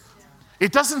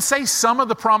 It doesn't say some of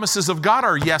the promises of God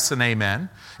are yes and amen.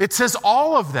 It says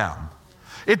all of them.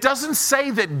 It doesn't say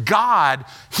that God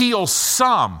heals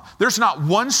some. There's not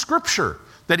one scripture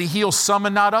that he heals some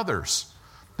and not others.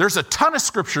 There's a ton of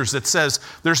scriptures that says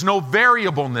there's no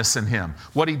variableness in him.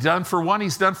 What he done for one,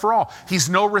 he's done for all. He's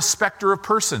no respecter of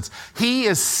persons.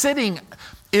 He's sitting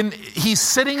in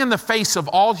the face of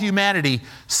all humanity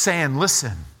saying,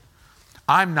 listen,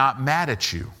 I'm not mad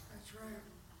at you.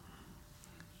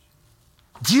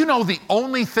 Do you know the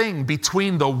only thing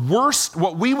between the worst,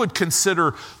 what we would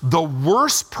consider the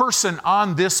worst person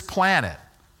on this planet,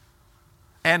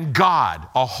 and God,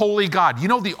 a holy God? You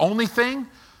know the only thing?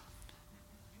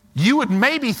 You would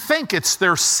maybe think it's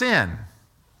their sin,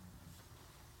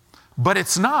 but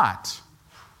it's not.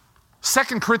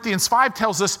 2 Corinthians 5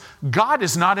 tells us God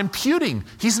is not imputing.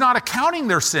 He's not accounting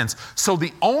their sins. So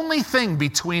the only thing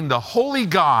between the holy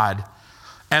God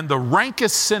and the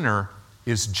rankest sinner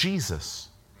is Jesus.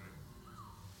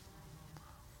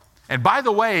 And by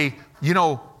the way, you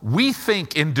know, we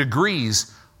think in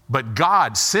degrees, but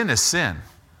God, sin is sin.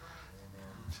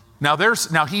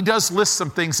 Now he does list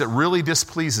some things that really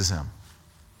displeases him,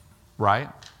 right?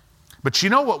 But you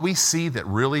know what we see that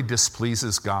really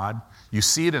displeases God? You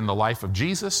see it in the life of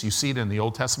Jesus, you see it in the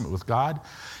Old Testament with God,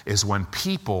 is when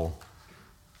people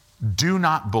do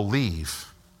not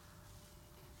believe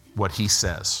what he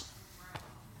says.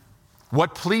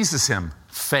 What pleases him?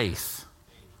 Faith.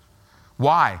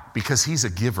 Why? Because he's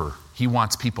a giver. He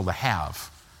wants people to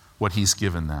have what he's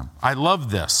given them. I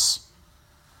love this.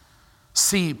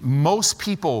 See, most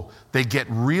people, they get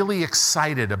really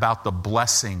excited about the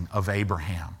blessing of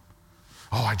Abraham.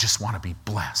 Oh, I just want to be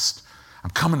blessed.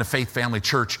 I'm coming to Faith Family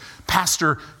Church.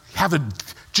 Pastor,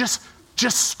 just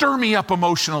stir me up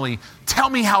emotionally.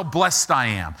 Tell me how blessed I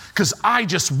am, because I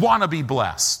just want to be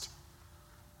blessed.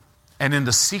 And in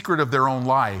the secret of their own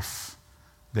life,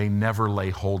 they never lay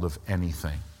hold of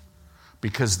anything,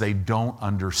 because they don't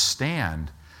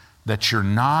understand that you're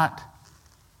not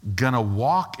going to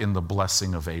walk in the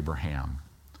blessing of Abraham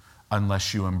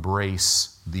unless you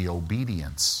embrace the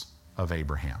obedience of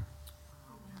Abraham.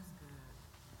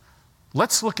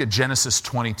 Let's look at Genesis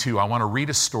 22. I want to read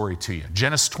a story to you.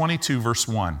 Genesis 22, verse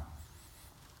 1.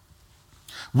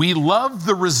 We love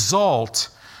the result,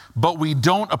 but we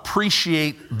don't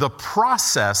appreciate the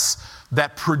process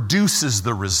that produces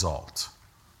the result.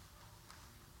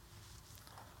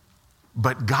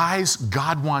 But guys,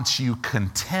 God wants you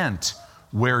content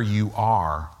where you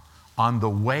are on the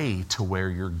way to where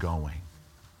you're going.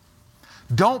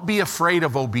 Don't be afraid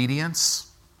of obedience.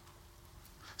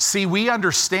 See, we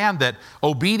understand that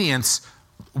obedience,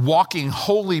 walking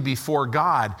holy before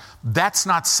God, that's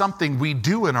not something we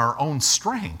do in our own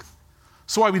strength.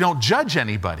 That's why we don't judge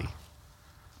anybody.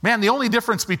 Man, the only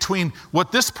difference between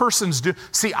what this person's doing...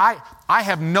 See, I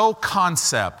have no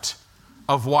concept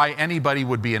of why anybody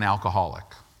would be an alcoholic.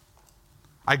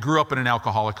 I grew up in an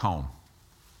alcoholic home.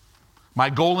 My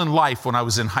goal in life when I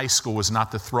was in high school was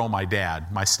not to throw my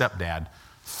stepdad,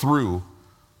 through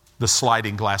the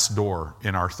sliding glass door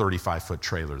in our 35-foot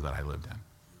trailer that I lived in.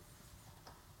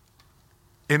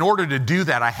 In order to do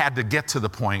that, I had to get to the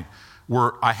point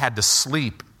where I had to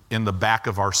sleep in the back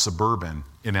of our Suburban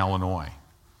in Illinois.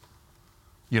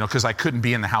 You know, because I couldn't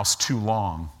be in the house too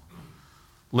long.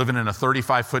 Living in a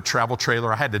 35-foot travel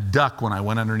trailer, I had to duck when I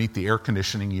went underneath the air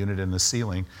conditioning unit in the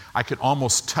ceiling. I could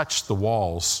almost touch the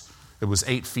walls. It was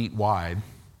 8 feet wide.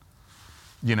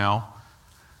 You know,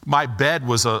 my bed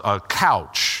was a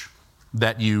couch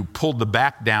that you pulled the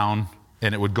back down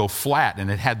and it would go flat,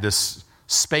 and it had this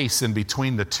space in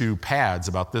between the two pads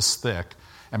about this thick,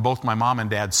 and both my mom and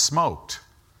dad smoked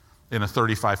in a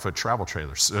 35-foot travel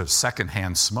trailer,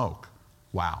 secondhand smoke.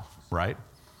 Wow, right?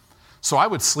 So I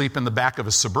would sleep in the back of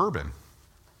a Suburban.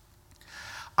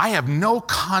 I have no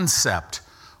concept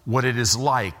what it is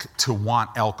like to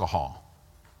want alcohol.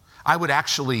 I would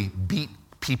actually beat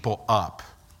people up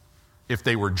if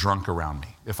they were drunk around me,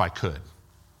 if I could.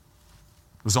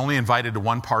 Was only invited to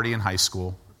one party in high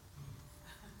school.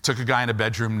 Took a guy in a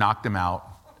bedroom, knocked him out,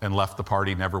 and left the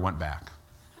party, never went back.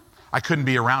 I couldn't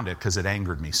be around it because it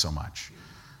angered me so much.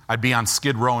 I'd be on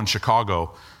Skid Row in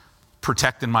Chicago,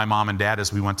 protecting my mom and dad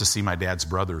as we went to see my dad's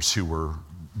brothers who were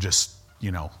just,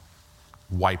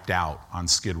 wiped out on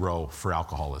Skid Row for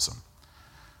alcoholism.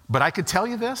 But I could tell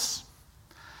you this,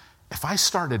 if I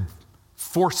started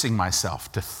forcing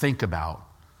myself to think about,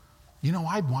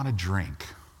 I'd want to drink.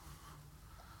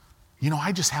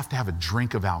 I just have to have a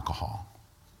drink of alcohol.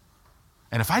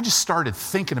 And if I just started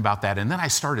thinking about that, and then I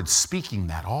started speaking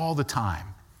that all the time,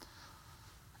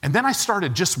 and then I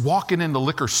started just walking into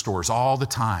liquor stores all the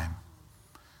time,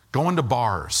 going to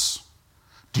bars,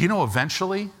 Do you know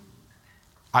eventually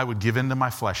I would give in to my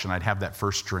flesh and I'd have that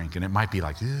first drink and it might be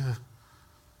like,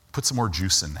 put some more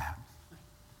juice in that.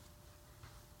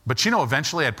 But you know,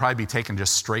 eventually I'd probably be taking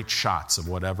just straight shots of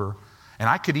whatever. And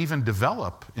I could even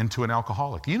develop into an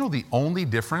alcoholic. You know the only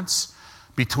difference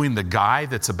between the guy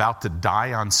that's about to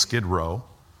die on Skid Row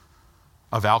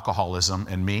of alcoholism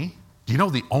and me? Do you know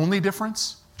the only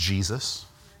difference? Jesus.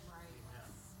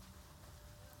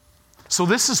 So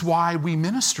this is why we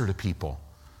minister to people.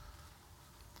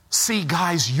 See,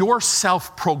 guys, you're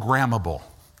self-programmable.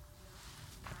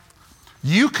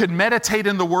 You could meditate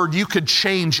in the Word. You could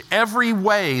change every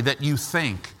way that you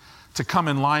think to come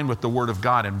in line with the Word of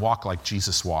God and walk like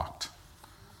Jesus walked.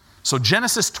 So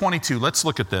Genesis 22, let's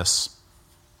look at this.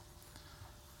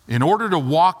 In order to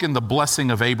walk in the blessing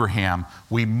of Abraham,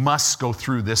 we must go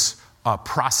through this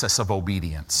process of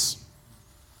obedience.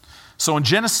 So in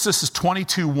Genesis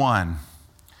 22:1,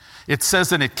 it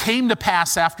says, and it came to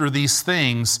pass after these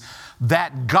things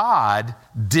that God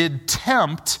did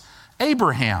tempt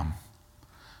Abraham.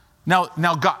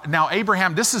 Now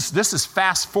Abraham, this is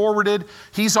fast forwarded.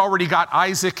 He's already got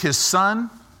Isaac, his son.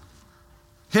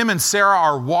 Him and Sarah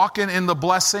are walking in the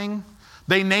blessing.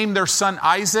 They named their son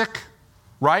Isaac,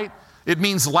 right? It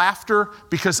means laughter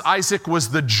because Isaac was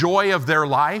the joy of their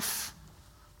life.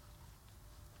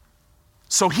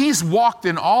 So he's walked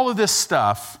in all of this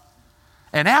stuff.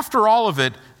 And after all of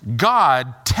it,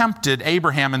 God tempted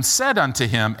Abraham and said unto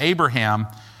him, Abraham,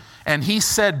 and he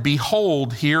said,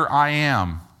 behold, here I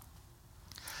am.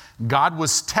 God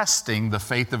was testing the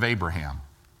faith of Abraham.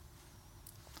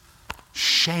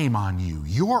 Shame on you.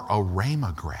 You're a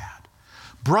Rhema grad.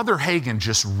 Brother Hagin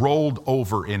just rolled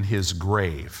over in his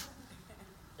grave.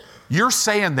 You're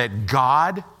saying that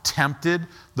God tempted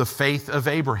the faith of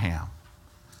Abraham.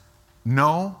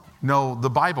 No, the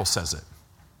Bible says it.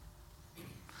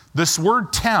 This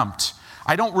word tempt,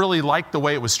 I don't really like the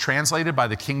way it was translated by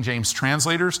the King James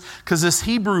translators, because this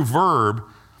Hebrew verb,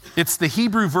 it's the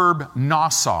Hebrew verb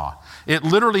nasa. It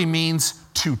literally means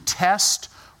to test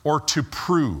or to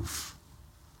prove.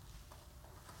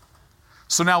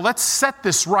 So now let's set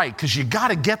this right, because you got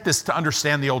to get this to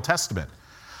understand the Old Testament.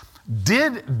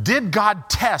 Did God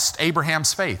test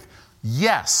Abraham's faith?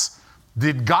 Yes.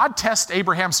 Did God test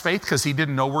Abraham's faith because he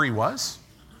didn't know where he was?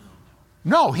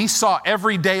 No, he saw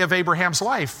every day of Abraham's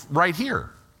life right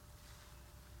here.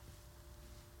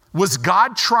 Was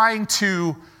God trying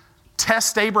to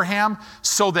test Abraham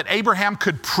so that Abraham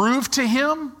could prove to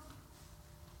him?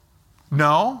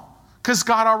 No, because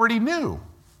God already knew.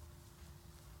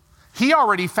 He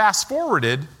already fast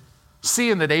forwarded,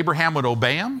 seeing that Abraham would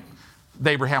obey him,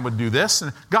 that Abraham would do this,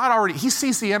 and he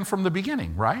sees the end from the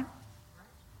beginning, right?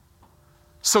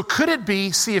 So could it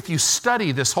be, see, if you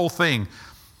study this whole thing,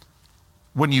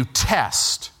 when you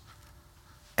test,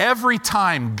 every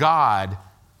time God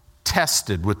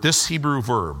tested with this Hebrew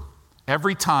verb,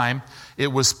 every time it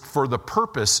was for the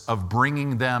purpose of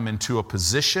bringing them into a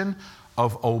position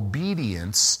of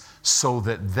obedience so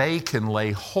that they can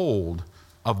lay hold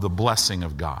of the blessing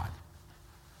of God.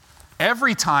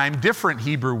 Every time, different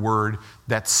Hebrew word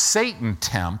that Satan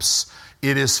tempts,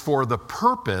 it is for the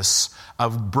purpose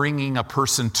of bringing a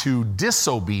person to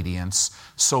disobedience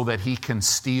so that he can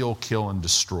steal, kill, and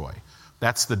destroy.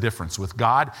 That's the difference. With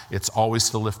God, it's always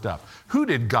to lift up. Who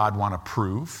did God want to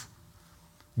prove?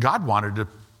 God wanted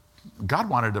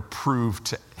to prove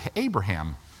to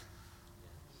Abraham.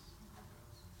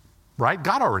 Right?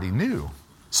 God already knew.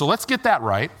 So let's get that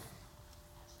right.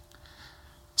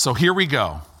 So here we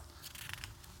go.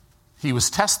 He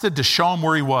was tested to show him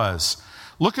where he was.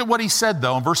 Look at what he said,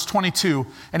 though, in verse 22.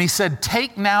 And he said,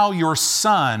 take now your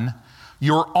son,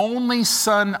 your only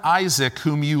son Isaac,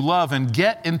 whom you love, and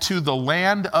get into the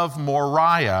land of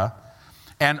Moriah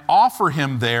and offer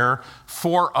him there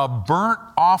for a burnt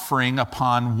offering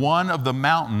upon one of the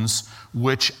mountains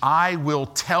which I will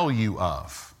tell you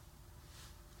of.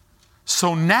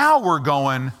 So now we're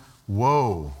going,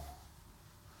 whoa.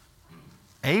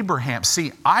 Abraham,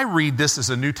 see, I read this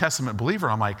as a New Testament believer.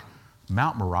 I'm like,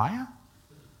 Mount Moriah?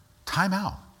 Time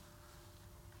out.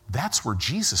 That's where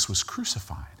Jesus was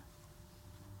crucified.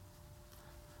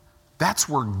 That's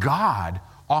where God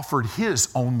offered his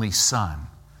only son.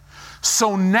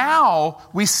 So now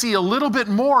we see a little bit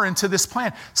more into this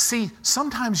plan. See,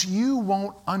 sometimes you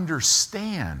won't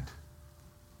understand.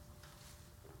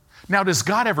 Now, does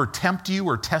God ever tempt you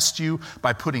or test you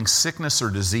by putting sickness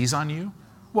or disease on you?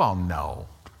 Well, no.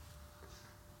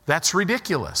 That's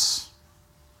ridiculous.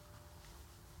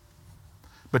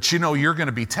 But you know, you're going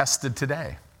to be tested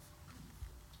today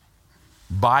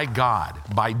by God,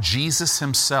 by Jesus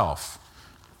himself,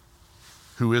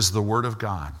 who is the Word of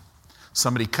God.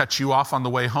 Somebody cuts you off on the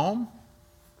way home,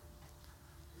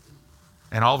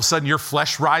 and all of a sudden your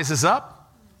flesh rises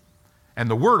up, and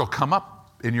the word will come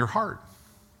up in your heart.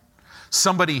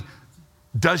 Somebody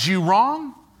does you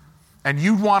wrong, and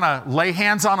you want to lay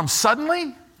hands on them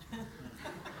suddenly,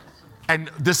 and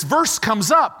this verse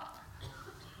comes up.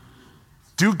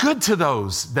 Do good to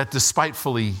those that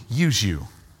despitefully use you.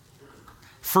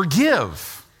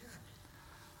 Forgive.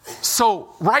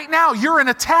 So right now you're in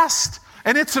a test,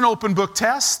 and it's an open book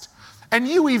test, and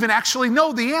you even actually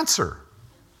know the answer.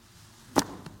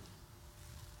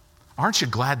 Aren't you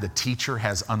glad the teacher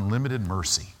has unlimited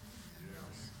mercy?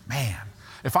 Man,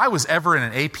 if I was ever in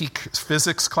an AP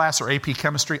physics class or AP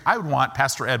chemistry, I would want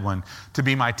Pastor Edwin to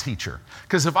be my teacher.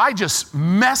 Because if I just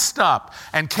messed up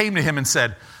and came to him and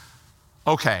said,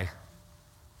 okay,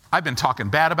 I've been talking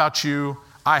bad about you,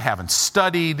 I haven't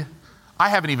studied, I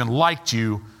haven't even liked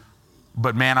you,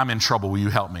 but man, I'm in trouble, will you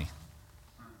help me?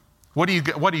 What do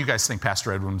you guys think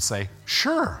Pastor Edwin would say?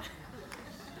 Sure.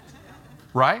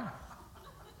 Right?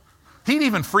 He'd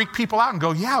even freak people out and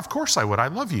go, yeah, of course I would, I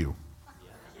love you.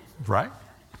 Right?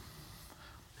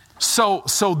 So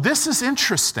this is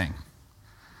interesting.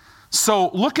 So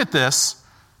look at this.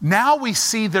 Now we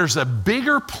see there's a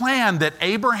bigger plan that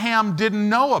Abraham didn't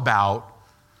know about.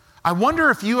 I wonder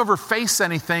if you ever face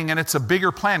anything and it's a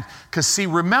bigger plan. Because see,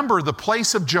 remember, the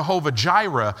place of Jehovah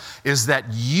Jireh is that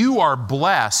you are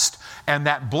blessed, and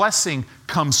that blessing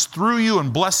comes through you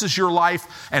and blesses your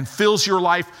life and fills your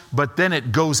life, but then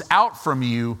it goes out from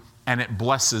you and it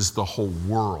blesses the whole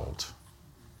world.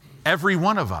 Every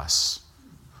one of us.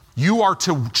 You are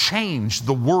to change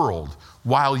the world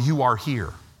while you are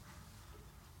here.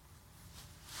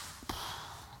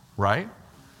 Right?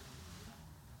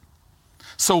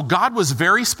 So God was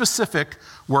very specific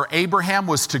where Abraham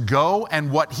was to go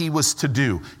and what he was to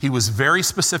do. He was very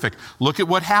specific. Look at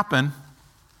what happened.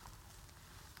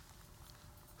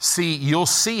 See, you'll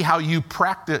see how you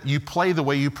practice, you play the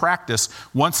way you practice.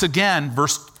 Once again,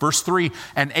 verse 3,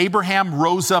 and Abraham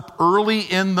rose up early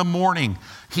in the morning.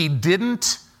 He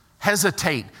didn't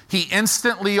hesitate. He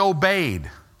instantly obeyed.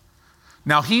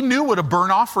 Now, he knew what a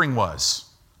burnt offering was.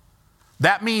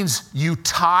 That means you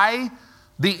tie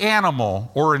the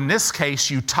animal, or in this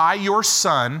case, you tie your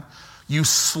son, you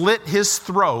slit his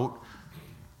throat,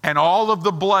 and all of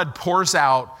the blood pours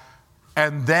out,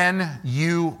 and then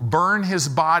you burn his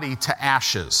body to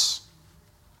ashes.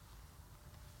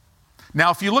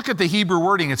 Now, if you look at the Hebrew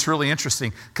wording, it's really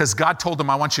interesting, because God told him,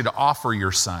 I want you to offer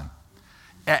your son.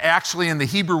 Actually, in the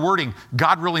Hebrew wording,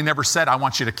 God really never said, I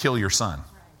want you to kill your son.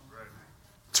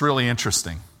 It's really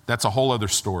interesting. That's a whole other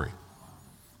story.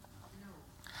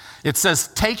 It says,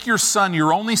 take your son,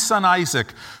 your only son Isaac,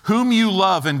 whom you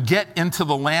love, and get into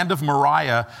the land of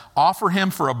Moriah. Offer him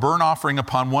for a burnt offering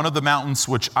upon one of the mountains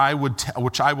which I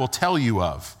will tell you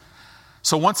of.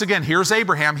 So once again, here's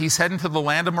Abraham. He's heading to the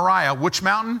land of Moriah. Which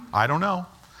mountain? I don't know.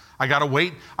 I got to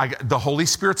wait. The Holy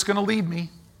Spirit's going to lead me.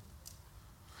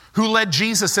 Who led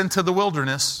Jesus into the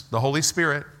wilderness? The Holy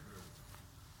Spirit.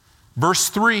 Verse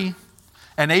 3.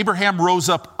 And Abraham rose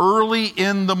up early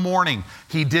in the morning.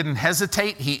 He didn't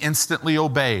hesitate. He instantly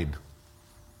obeyed.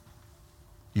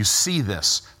 You see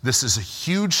this. This is a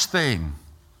huge thing.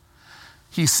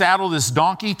 He saddled his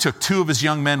donkey, took 2 of his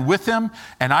young men with him,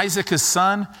 and Isaac his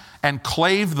son, and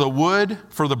clave the wood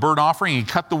for the burnt offering. He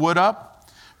cut the wood up,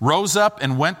 rose up,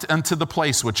 and went unto the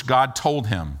place which God told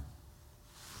him.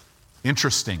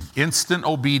 Interesting. Instant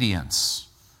obedience.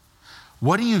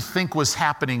 What do you think was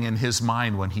happening in his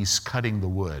mind when he's cutting the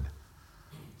wood?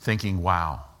 Thinking,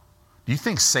 wow. Do you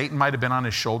think Satan might have been on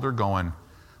his shoulder going,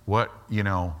 what,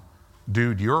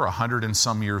 dude, you're 100 and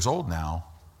some years old now,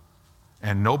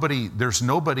 and there's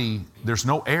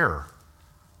no heir.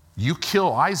 You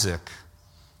kill Isaac,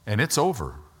 and it's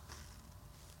over.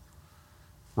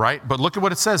 Right? But look at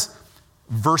what it says.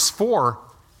 Verse 4,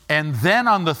 and then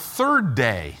on the 3rd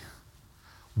day,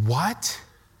 what?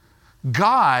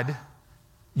 God,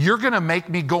 you're going to make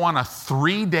me go on a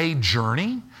 3-day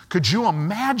journey? Could you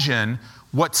imagine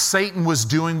what Satan was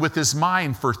doing with his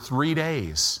mind for 3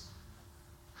 days?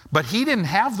 But he didn't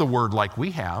have the word like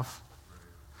we have.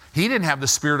 He didn't have the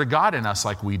Spirit of God in us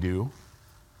like we do.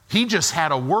 He just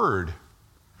had a word.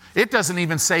 It doesn't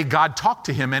even say God talked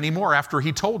to him anymore after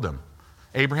he told him,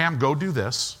 Abraham, go do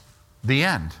this. The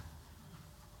end.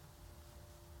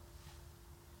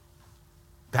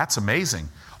 That's amazing.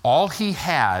 All he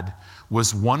had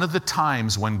was one of the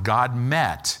times when God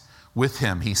met with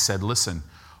him. He said, listen,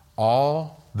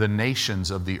 all the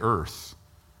nations of the earth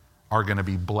are going to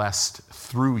be blessed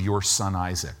through your son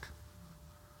Isaac.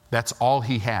 That's all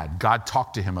he had. God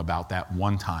talked to him about that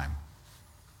one time.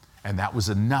 And that was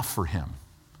enough for him.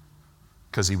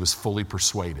 Because he was fully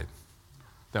persuaded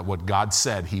that what God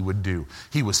said he would do.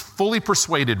 He was fully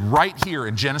persuaded right here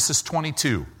in Genesis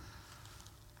 22.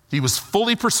 He was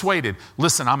fully persuaded,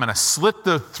 listen, I'm going to slit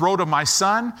the throat of my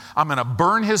son, I'm going to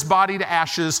burn his body to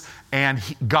ashes, and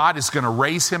God is going to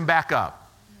raise him back up.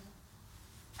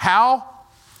 How?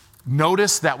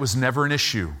 Notice that was never an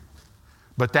issue.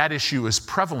 But that issue is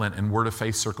prevalent in Word of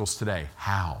Faith circles today.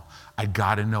 How? I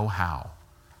got to know how.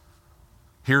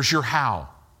 Here's your how.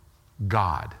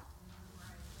 God.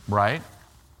 Right?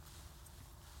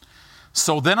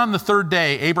 So then on the third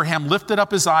day, Abraham lifted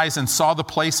up his eyes and saw the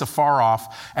place afar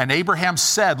off. And Abraham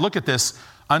said, look at this,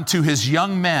 unto his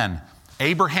young men,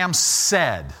 Abraham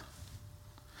said,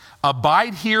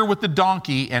 abide here with the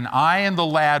donkey, and I and the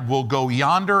lad will go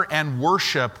yonder and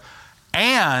worship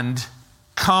and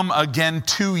come again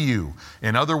to you.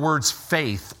 In other words,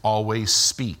 faith always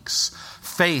speaks.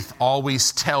 Faith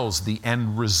always tells the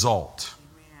end result.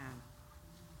 Amen.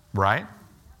 Right?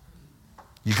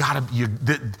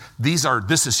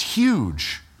 This is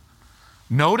huge.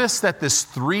 Notice that this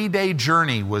 3-day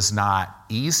journey was not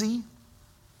easy,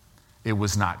 it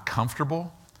was not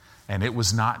comfortable, and it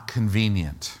was not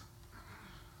convenient.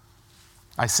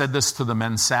 I said this to the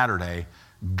men Saturday,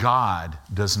 God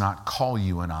does not call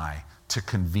you and I to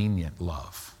convenient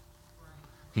love.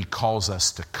 He calls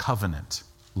us to covenant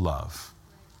love.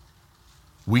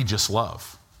 We just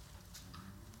love.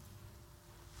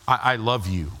 I love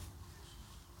you.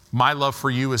 My love for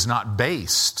you is not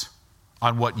based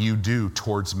on what you do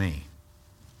towards me.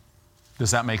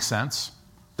 Does that make sense?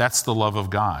 That's the love of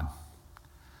God.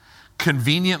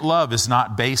 Convenient love is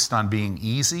not based on being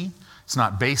easy. It's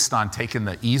not based on taking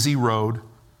the easy road.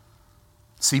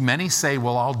 See, many say,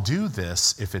 well, I'll do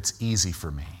this if it's easy for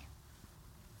me.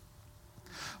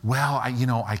 Well,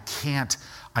 I can't.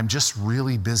 I'm just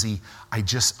really busy. I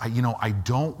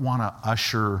don't want to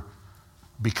usher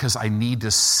because I need to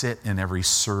sit in every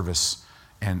service.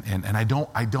 And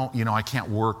I can't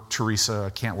work, Teresa, I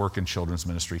can't work in children's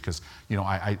ministry because,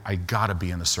 I got to be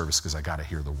in the service because I got to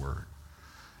hear the word.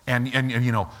 And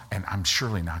I'm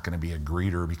surely not going to be a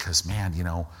greeter because,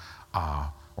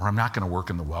 or I'm not going to work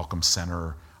in the welcome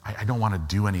center. I don't want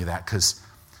to do any of that because,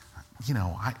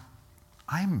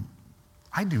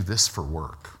 I do this for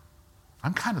work.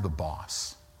 I'm kind of the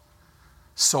boss.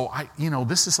 So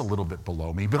this is a little bit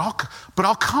below me, but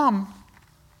I'll come.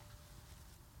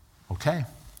 Okay.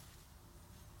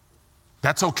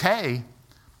 That's okay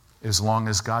as long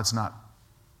as God's not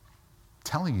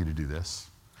telling you to do this.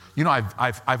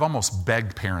 I've almost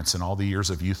begged parents in all the years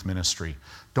of youth ministry,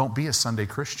 don't be a Sunday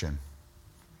Christian.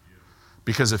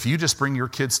 Because if you just bring your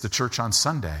kids to church on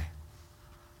Sunday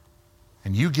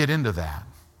and you get into that,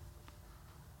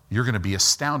 you're going to be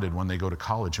astounded when they go to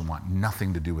college and want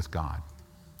nothing to do with God.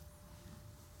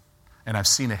 And I've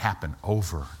seen it happen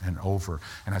over and over.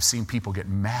 And I've seen people get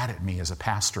mad at me as a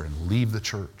pastor and leave the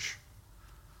church.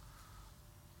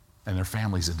 And their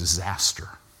family's a disaster.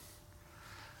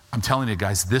 I'm telling you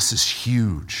guys, this is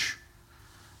huge.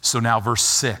 So now verse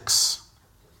 6.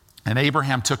 And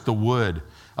Abraham took the wood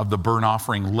of the burnt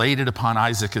offering, laid it upon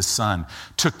Isaac his son,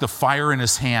 took the fire in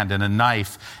his hand and a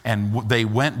knife, and they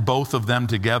went both of them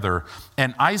together.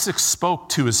 And Isaac spoke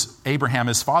to Abraham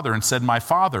his father and said, my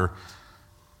father.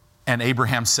 And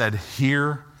Abraham said,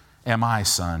 here am I,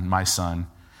 son, my son.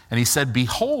 And he said,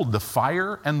 behold the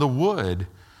fire and the wood,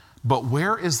 but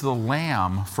where is the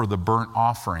lamb for the burnt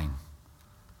offering?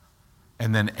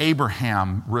 And then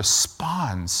Abraham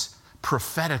responds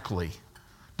prophetically,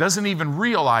 doesn't even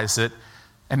realize it.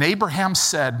 And Abraham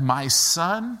said, my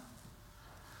son,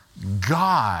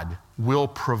 God will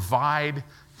provide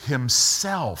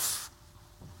himself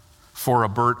for a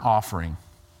burnt offering.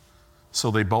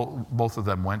 So they both of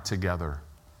them went together.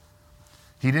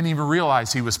 He didn't even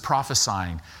realize he was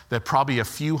prophesying that probably a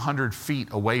few hundred feet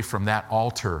away from that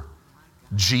altar,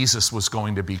 Jesus was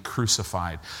going to be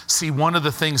crucified. See, one of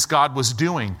the things God was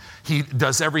doing, he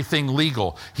does everything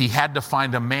legal. He had to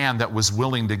find a man that was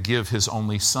willing to give his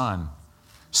only son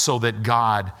so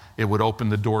that it would open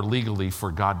the door legally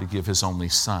for God to give his only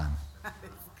son.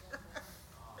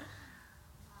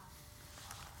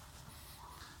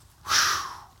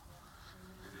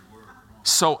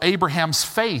 So Abraham's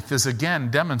faith is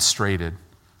again demonstrated.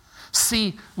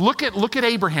 See, look at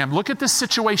Abraham. Look at this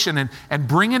situation and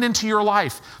bring it into your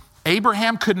life.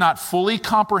 Abraham could not fully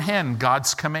comprehend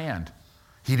God's command.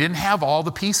 He didn't have all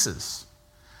the pieces.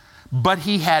 But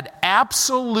he had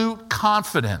absolute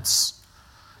confidence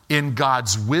in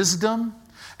God's wisdom,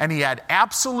 and he had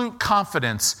absolute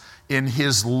confidence in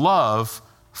his love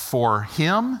for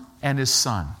him and his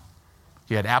son.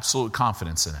 He had absolute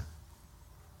confidence in it.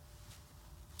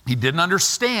 He didn't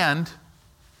understand,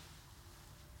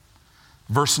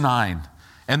 Verse 9,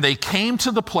 and they came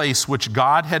to the place which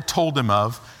God had told him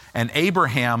of, and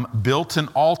Abraham built an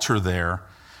altar there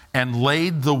and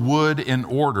laid the wood in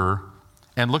order,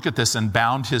 and look at this, and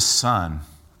bound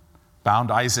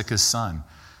Isaac his son.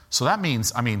 So that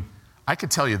means, I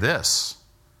could tell you this,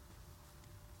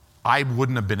 I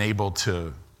wouldn't have been able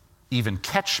to even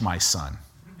catch my son,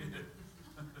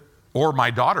 or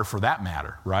my daughter for that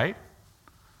matter, right?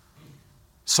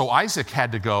 So Isaac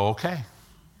had to go, okay,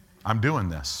 I'm doing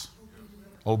this.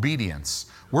 Obedience.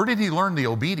 Where did he learn the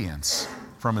obedience?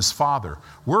 From his father.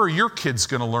 Where are your kids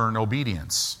going to learn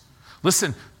obedience?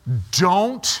 Listen,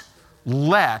 don't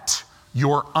let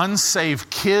your unsaved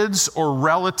kids or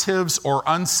relatives or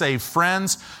unsaved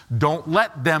friends, don't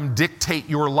let them dictate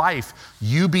your life.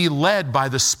 You be led by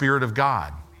the Spirit of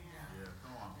God.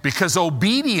 Because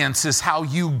obedience is how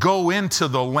you go into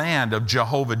the land of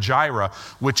Jehovah Jireh,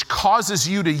 which causes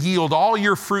you to yield all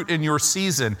your fruit in your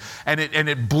season, and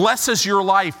it blesses your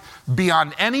life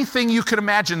beyond anything you could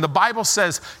imagine. The Bible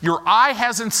says your eye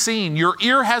hasn't seen, your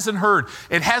ear hasn't heard,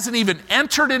 it hasn't even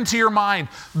entered into your mind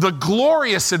the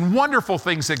glorious and wonderful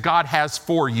things that God has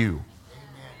for you.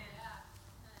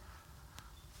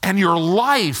 And your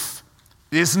life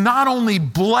is not only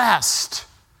blessed,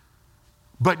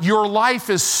 but your life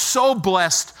is so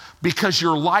blessed because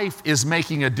your life is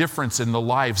making a difference in the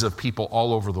lives of people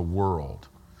all over the world.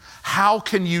 How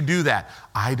can you do that?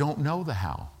 I don't know the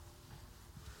how.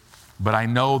 But I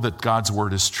know that God's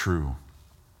word is true.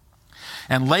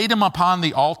 And laid him upon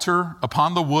the altar,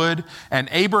 upon the wood, and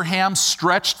Abraham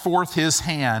stretched forth his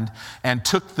hand and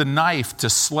took the knife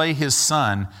to slay his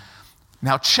son.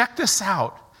 Now check this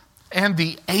out. And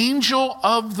the angel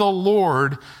of the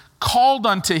Lord called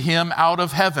unto him out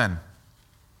of heaven.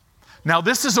 Now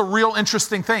this is a real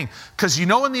interesting thing, because you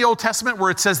know in the Old Testament where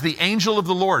it says the angel of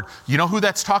the Lord, you know who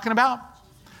that's talking about?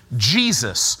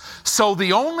 Jesus. So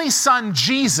the only son,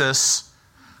 Jesus,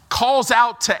 calls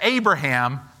out to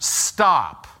Abraham,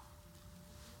 stop.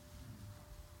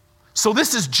 So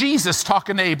this is Jesus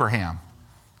talking to Abraham.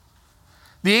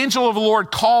 The angel of the Lord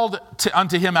called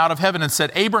unto him out of heaven and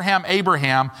said, Abraham,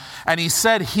 Abraham. And he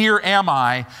said, here am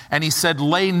I. And he said,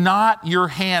 lay not your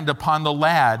hand upon the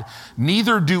lad,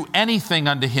 neither do anything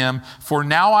unto him. For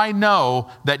now I know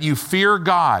that you fear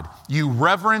God. You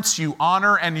reverence, you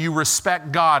honor, and you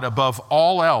respect God above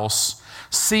all else,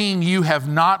 seeing you have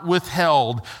not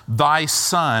withheld thy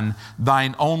son,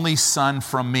 thine only son,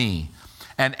 from me.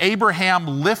 And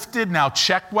Abraham lifted, now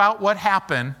check out what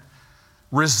happened.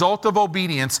 Result of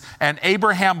obedience. And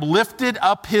Abraham lifted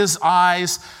up his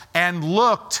eyes and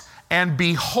looked, and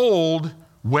behold,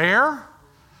 where?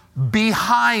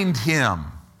 Behind him.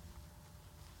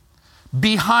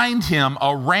 Behind him,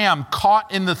 a ram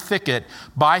caught in the thicket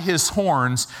by his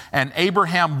horns, and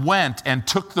Abraham went and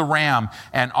took the ram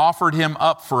and offered him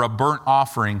up for a burnt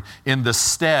offering in the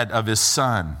stead of his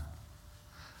son.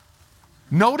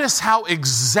 Notice how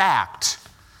exact.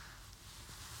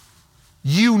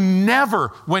 You never,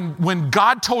 when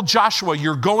God told Joshua,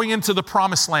 you're going into the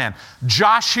promised land,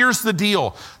 Josh, here's the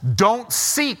deal. Don't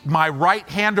seek my right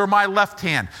hand or my left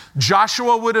hand.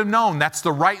 Joshua would have known that's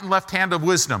the right and left hand of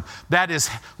wisdom. That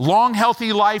is long,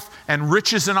 healthy life and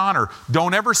riches and honor.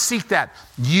 Don't ever seek that.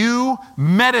 You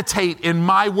meditate in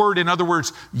my word. In other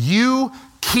words, you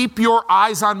keep your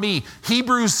eyes on me.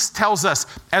 Hebrews tells us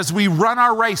as we run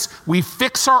our race, we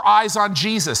fix our eyes on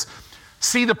Jesus.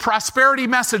 See, the prosperity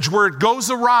message where it goes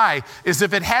awry is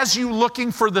if it has you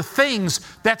looking for the things,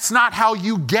 that's not how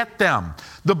you get them.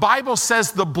 The Bible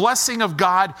says the blessing of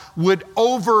God would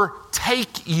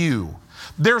overtake you.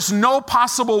 There's no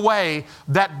possible way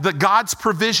that God's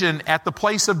provision at the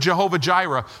place of Jehovah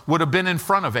Jireh would have been in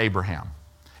front of Abraham.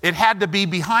 It had to be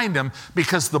behind him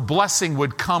because the blessing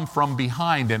would come from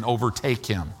behind and overtake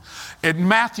him. In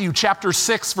Matthew chapter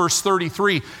 6, verse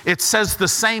 33, it says the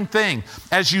same thing.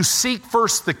 As you seek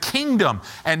first the kingdom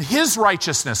and his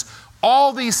righteousness,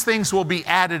 all these things will be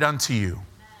added unto you.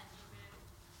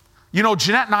 You know,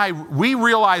 Jeanette and I, we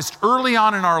realized early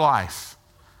on in our life,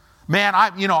 man,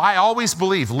 I always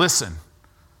believe, listen,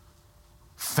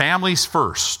 family's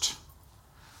first,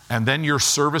 and then your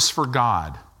service for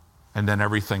God, and then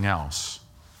everything else.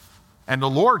 And the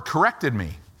Lord corrected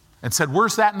me and said,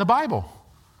 where's that in the Bible?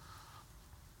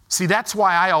 See, that's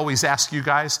why I always ask you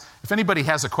guys, if anybody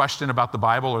has a question about the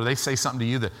Bible or they say something to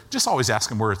you, that just always ask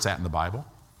them where it's at in the Bible.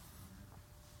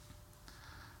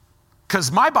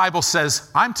 Because my Bible says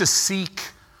I'm to seek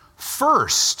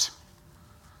first.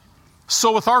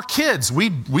 So with our kids, we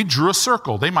drew a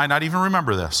circle. They might not even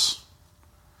remember this.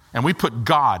 And we put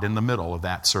God in the middle of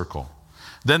that circle.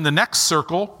 Then the next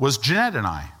circle was Jeanette and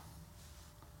I.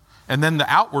 And then the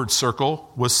outward circle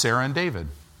was Sarah and David.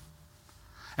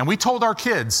 And we told our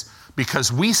kids,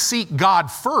 because we seek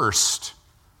God first,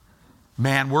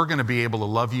 man, we're going to be able to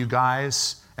love you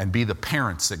guys and be the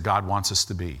parents that God wants us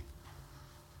to be.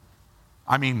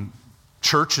 I mean,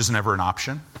 church is never an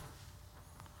option.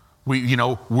 We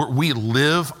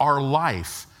live our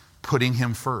life putting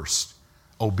him first.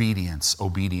 Obedience,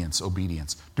 obedience,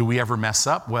 obedience. Do we ever mess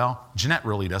up? Well, Jeanette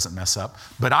really doesn't mess up,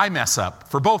 but I mess up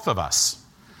for both of us.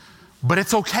 But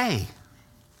it's okay.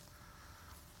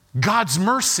 God's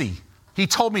mercy. He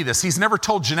told me this. He's never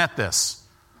told Jeanette this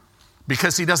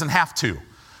because he doesn't have to.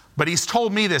 But he's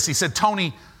told me this. He said,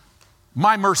 Tony,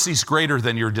 my mercy's greater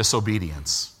than your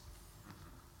disobedience.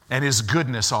 And his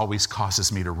goodness always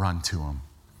causes me to run to him.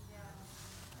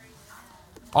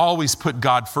 Always put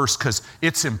God first, because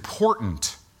it's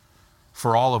important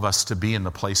for all of us to be in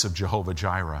the place of Jehovah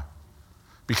Jireh.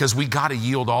 Because we got to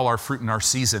yield all our fruit in our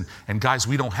season. And guys,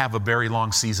 we don't have a very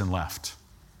long season left.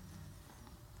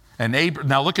 And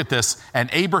now look at this. And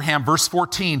Abraham, verse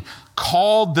 14,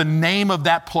 called the name of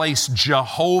that place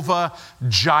Jehovah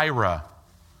Jireh.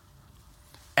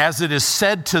 As it is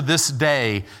said to this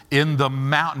day, in the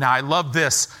mount. Now I love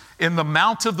this. In the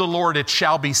mount of the Lord it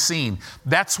shall be seen.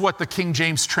 That's what the King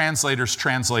James translators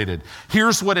translated.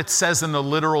 Here's what it says in the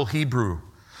literal Hebrew.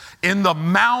 In the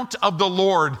mount of the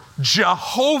Lord,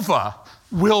 Jehovah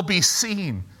will be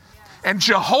seen. And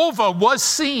Jehovah was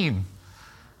seen.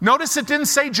 Notice it didn't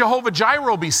say Jehovah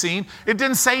Jireh will be seen. It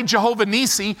didn't say Jehovah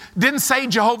Nisi. Didn't say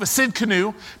Jehovah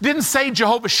Sidkenu. Didn't say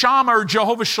Jehovah Shammah or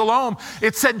Jehovah Shalom.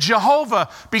 It said Jehovah,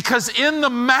 because in the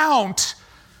mount,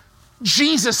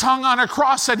 Jesus hung on a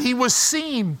cross and he was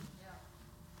seen.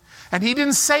 And he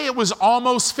didn't say it was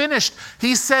almost finished.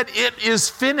 He said it is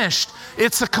finished.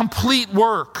 It's a complete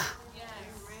work.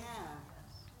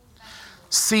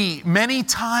 See, many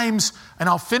times, and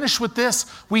I'll finish with this,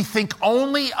 we think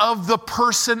only of the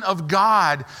person of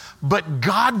God, but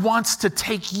God wants to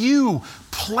take you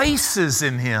places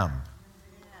in him.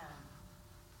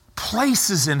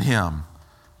 Places in him.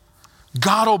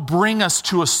 God will bring us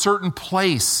to a certain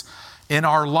place in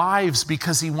our lives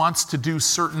because he wants to do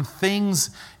certain things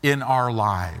in our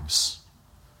lives.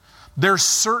 There's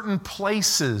certain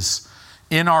places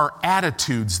in our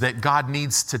attitudes that God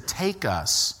needs to take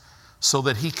us so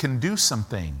that he can do some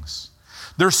things.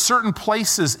 There's certain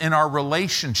places in our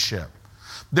relationship.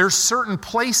 There's certain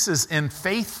places in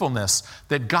faithfulness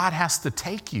that God has to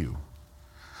take you.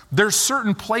 There's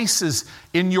certain places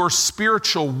in your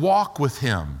spiritual walk with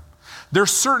him.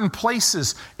 There's certain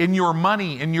places in your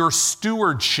money, in your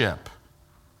stewardship.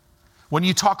 When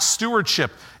you talk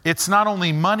stewardship, it's not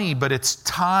only money, but it's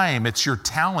time, it's your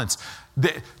talents.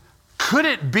 Could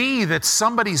it be that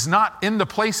somebody's not in the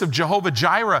place of Jehovah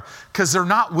Jireh because they're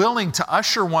not willing to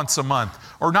usher once a month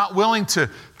or not willing to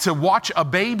watch a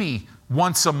baby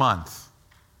once a month?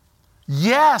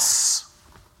 Yes.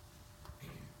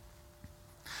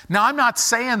 Now, I'm not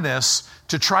saying this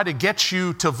to try to get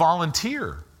you to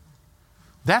volunteer.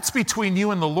 That's between you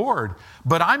and the Lord.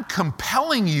 But I'm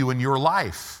compelling you in your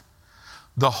life.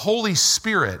 The Holy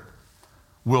Spirit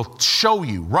will show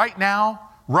you right now,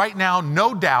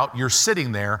 no doubt you're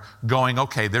sitting there going,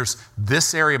 okay, there's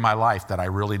this area of my life that I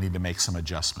really need to make some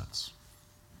adjustments.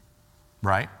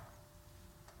 Right?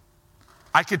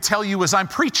 I could tell you as I'm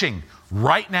preaching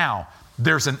right now,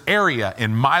 there's an area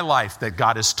in my life that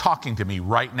God is talking to me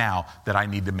right now that I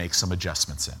need to make some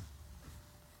adjustments in.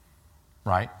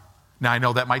 Right? Now, I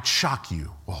know that might shock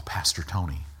you. Well, Pastor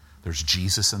Tony, there's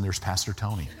Jesus and there's Pastor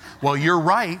Tony. Well, you're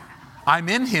right. I'm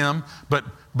in him, but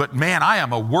man, I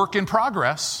am a work in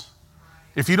progress.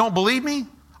 If you don't believe me,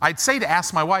 I'd say to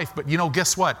ask my wife, but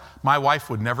guess what? My wife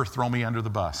would never throw me under the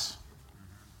bus.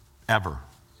 Ever.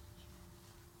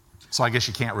 So I guess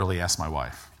you can't really ask my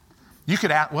wife. You could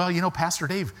ask, well, Pastor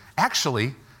Dave,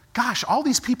 actually, gosh, all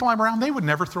these people I'm around, they would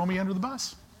never throw me under the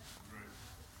bus.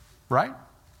 Right?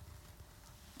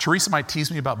 Teresa might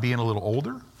tease me about being a little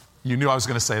older. You knew I was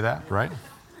going to say that, right?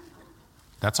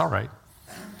 That's all right.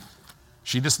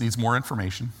 She just needs more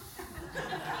information.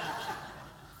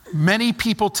 Many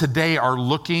people today are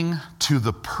looking to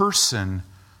the person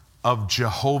of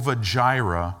Jehovah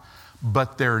Jireh,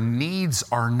 but their needs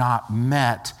are not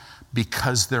met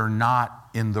because they're not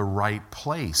in the right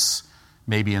place.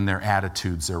 Maybe in their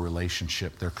attitudes, their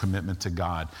relationship, their commitment to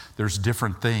God. There's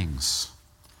different things.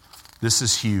 This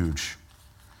is huge.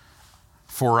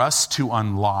 For us to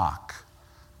unlock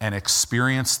and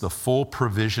experience the full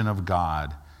provision of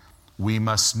God, we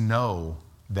must know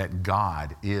that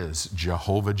God is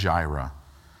Jehovah Jireh,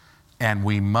 and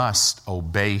we must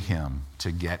obey him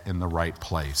to get in the right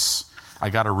place. I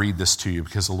got to read this to you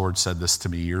because the Lord said this to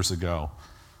me years ago.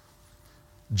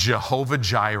 Jehovah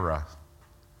Jireh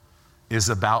is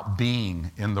about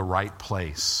being in the right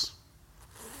place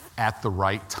at the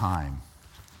right time,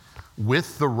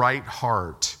 with the right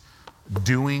heart,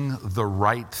 doing the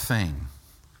right thing,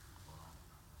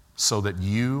 so that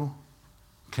you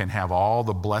can have all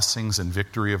the blessings and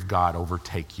victory of God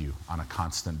overtake you on a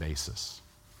constant basis.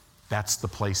 That's the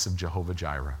place of Jehovah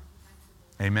Jireh.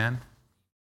 Amen?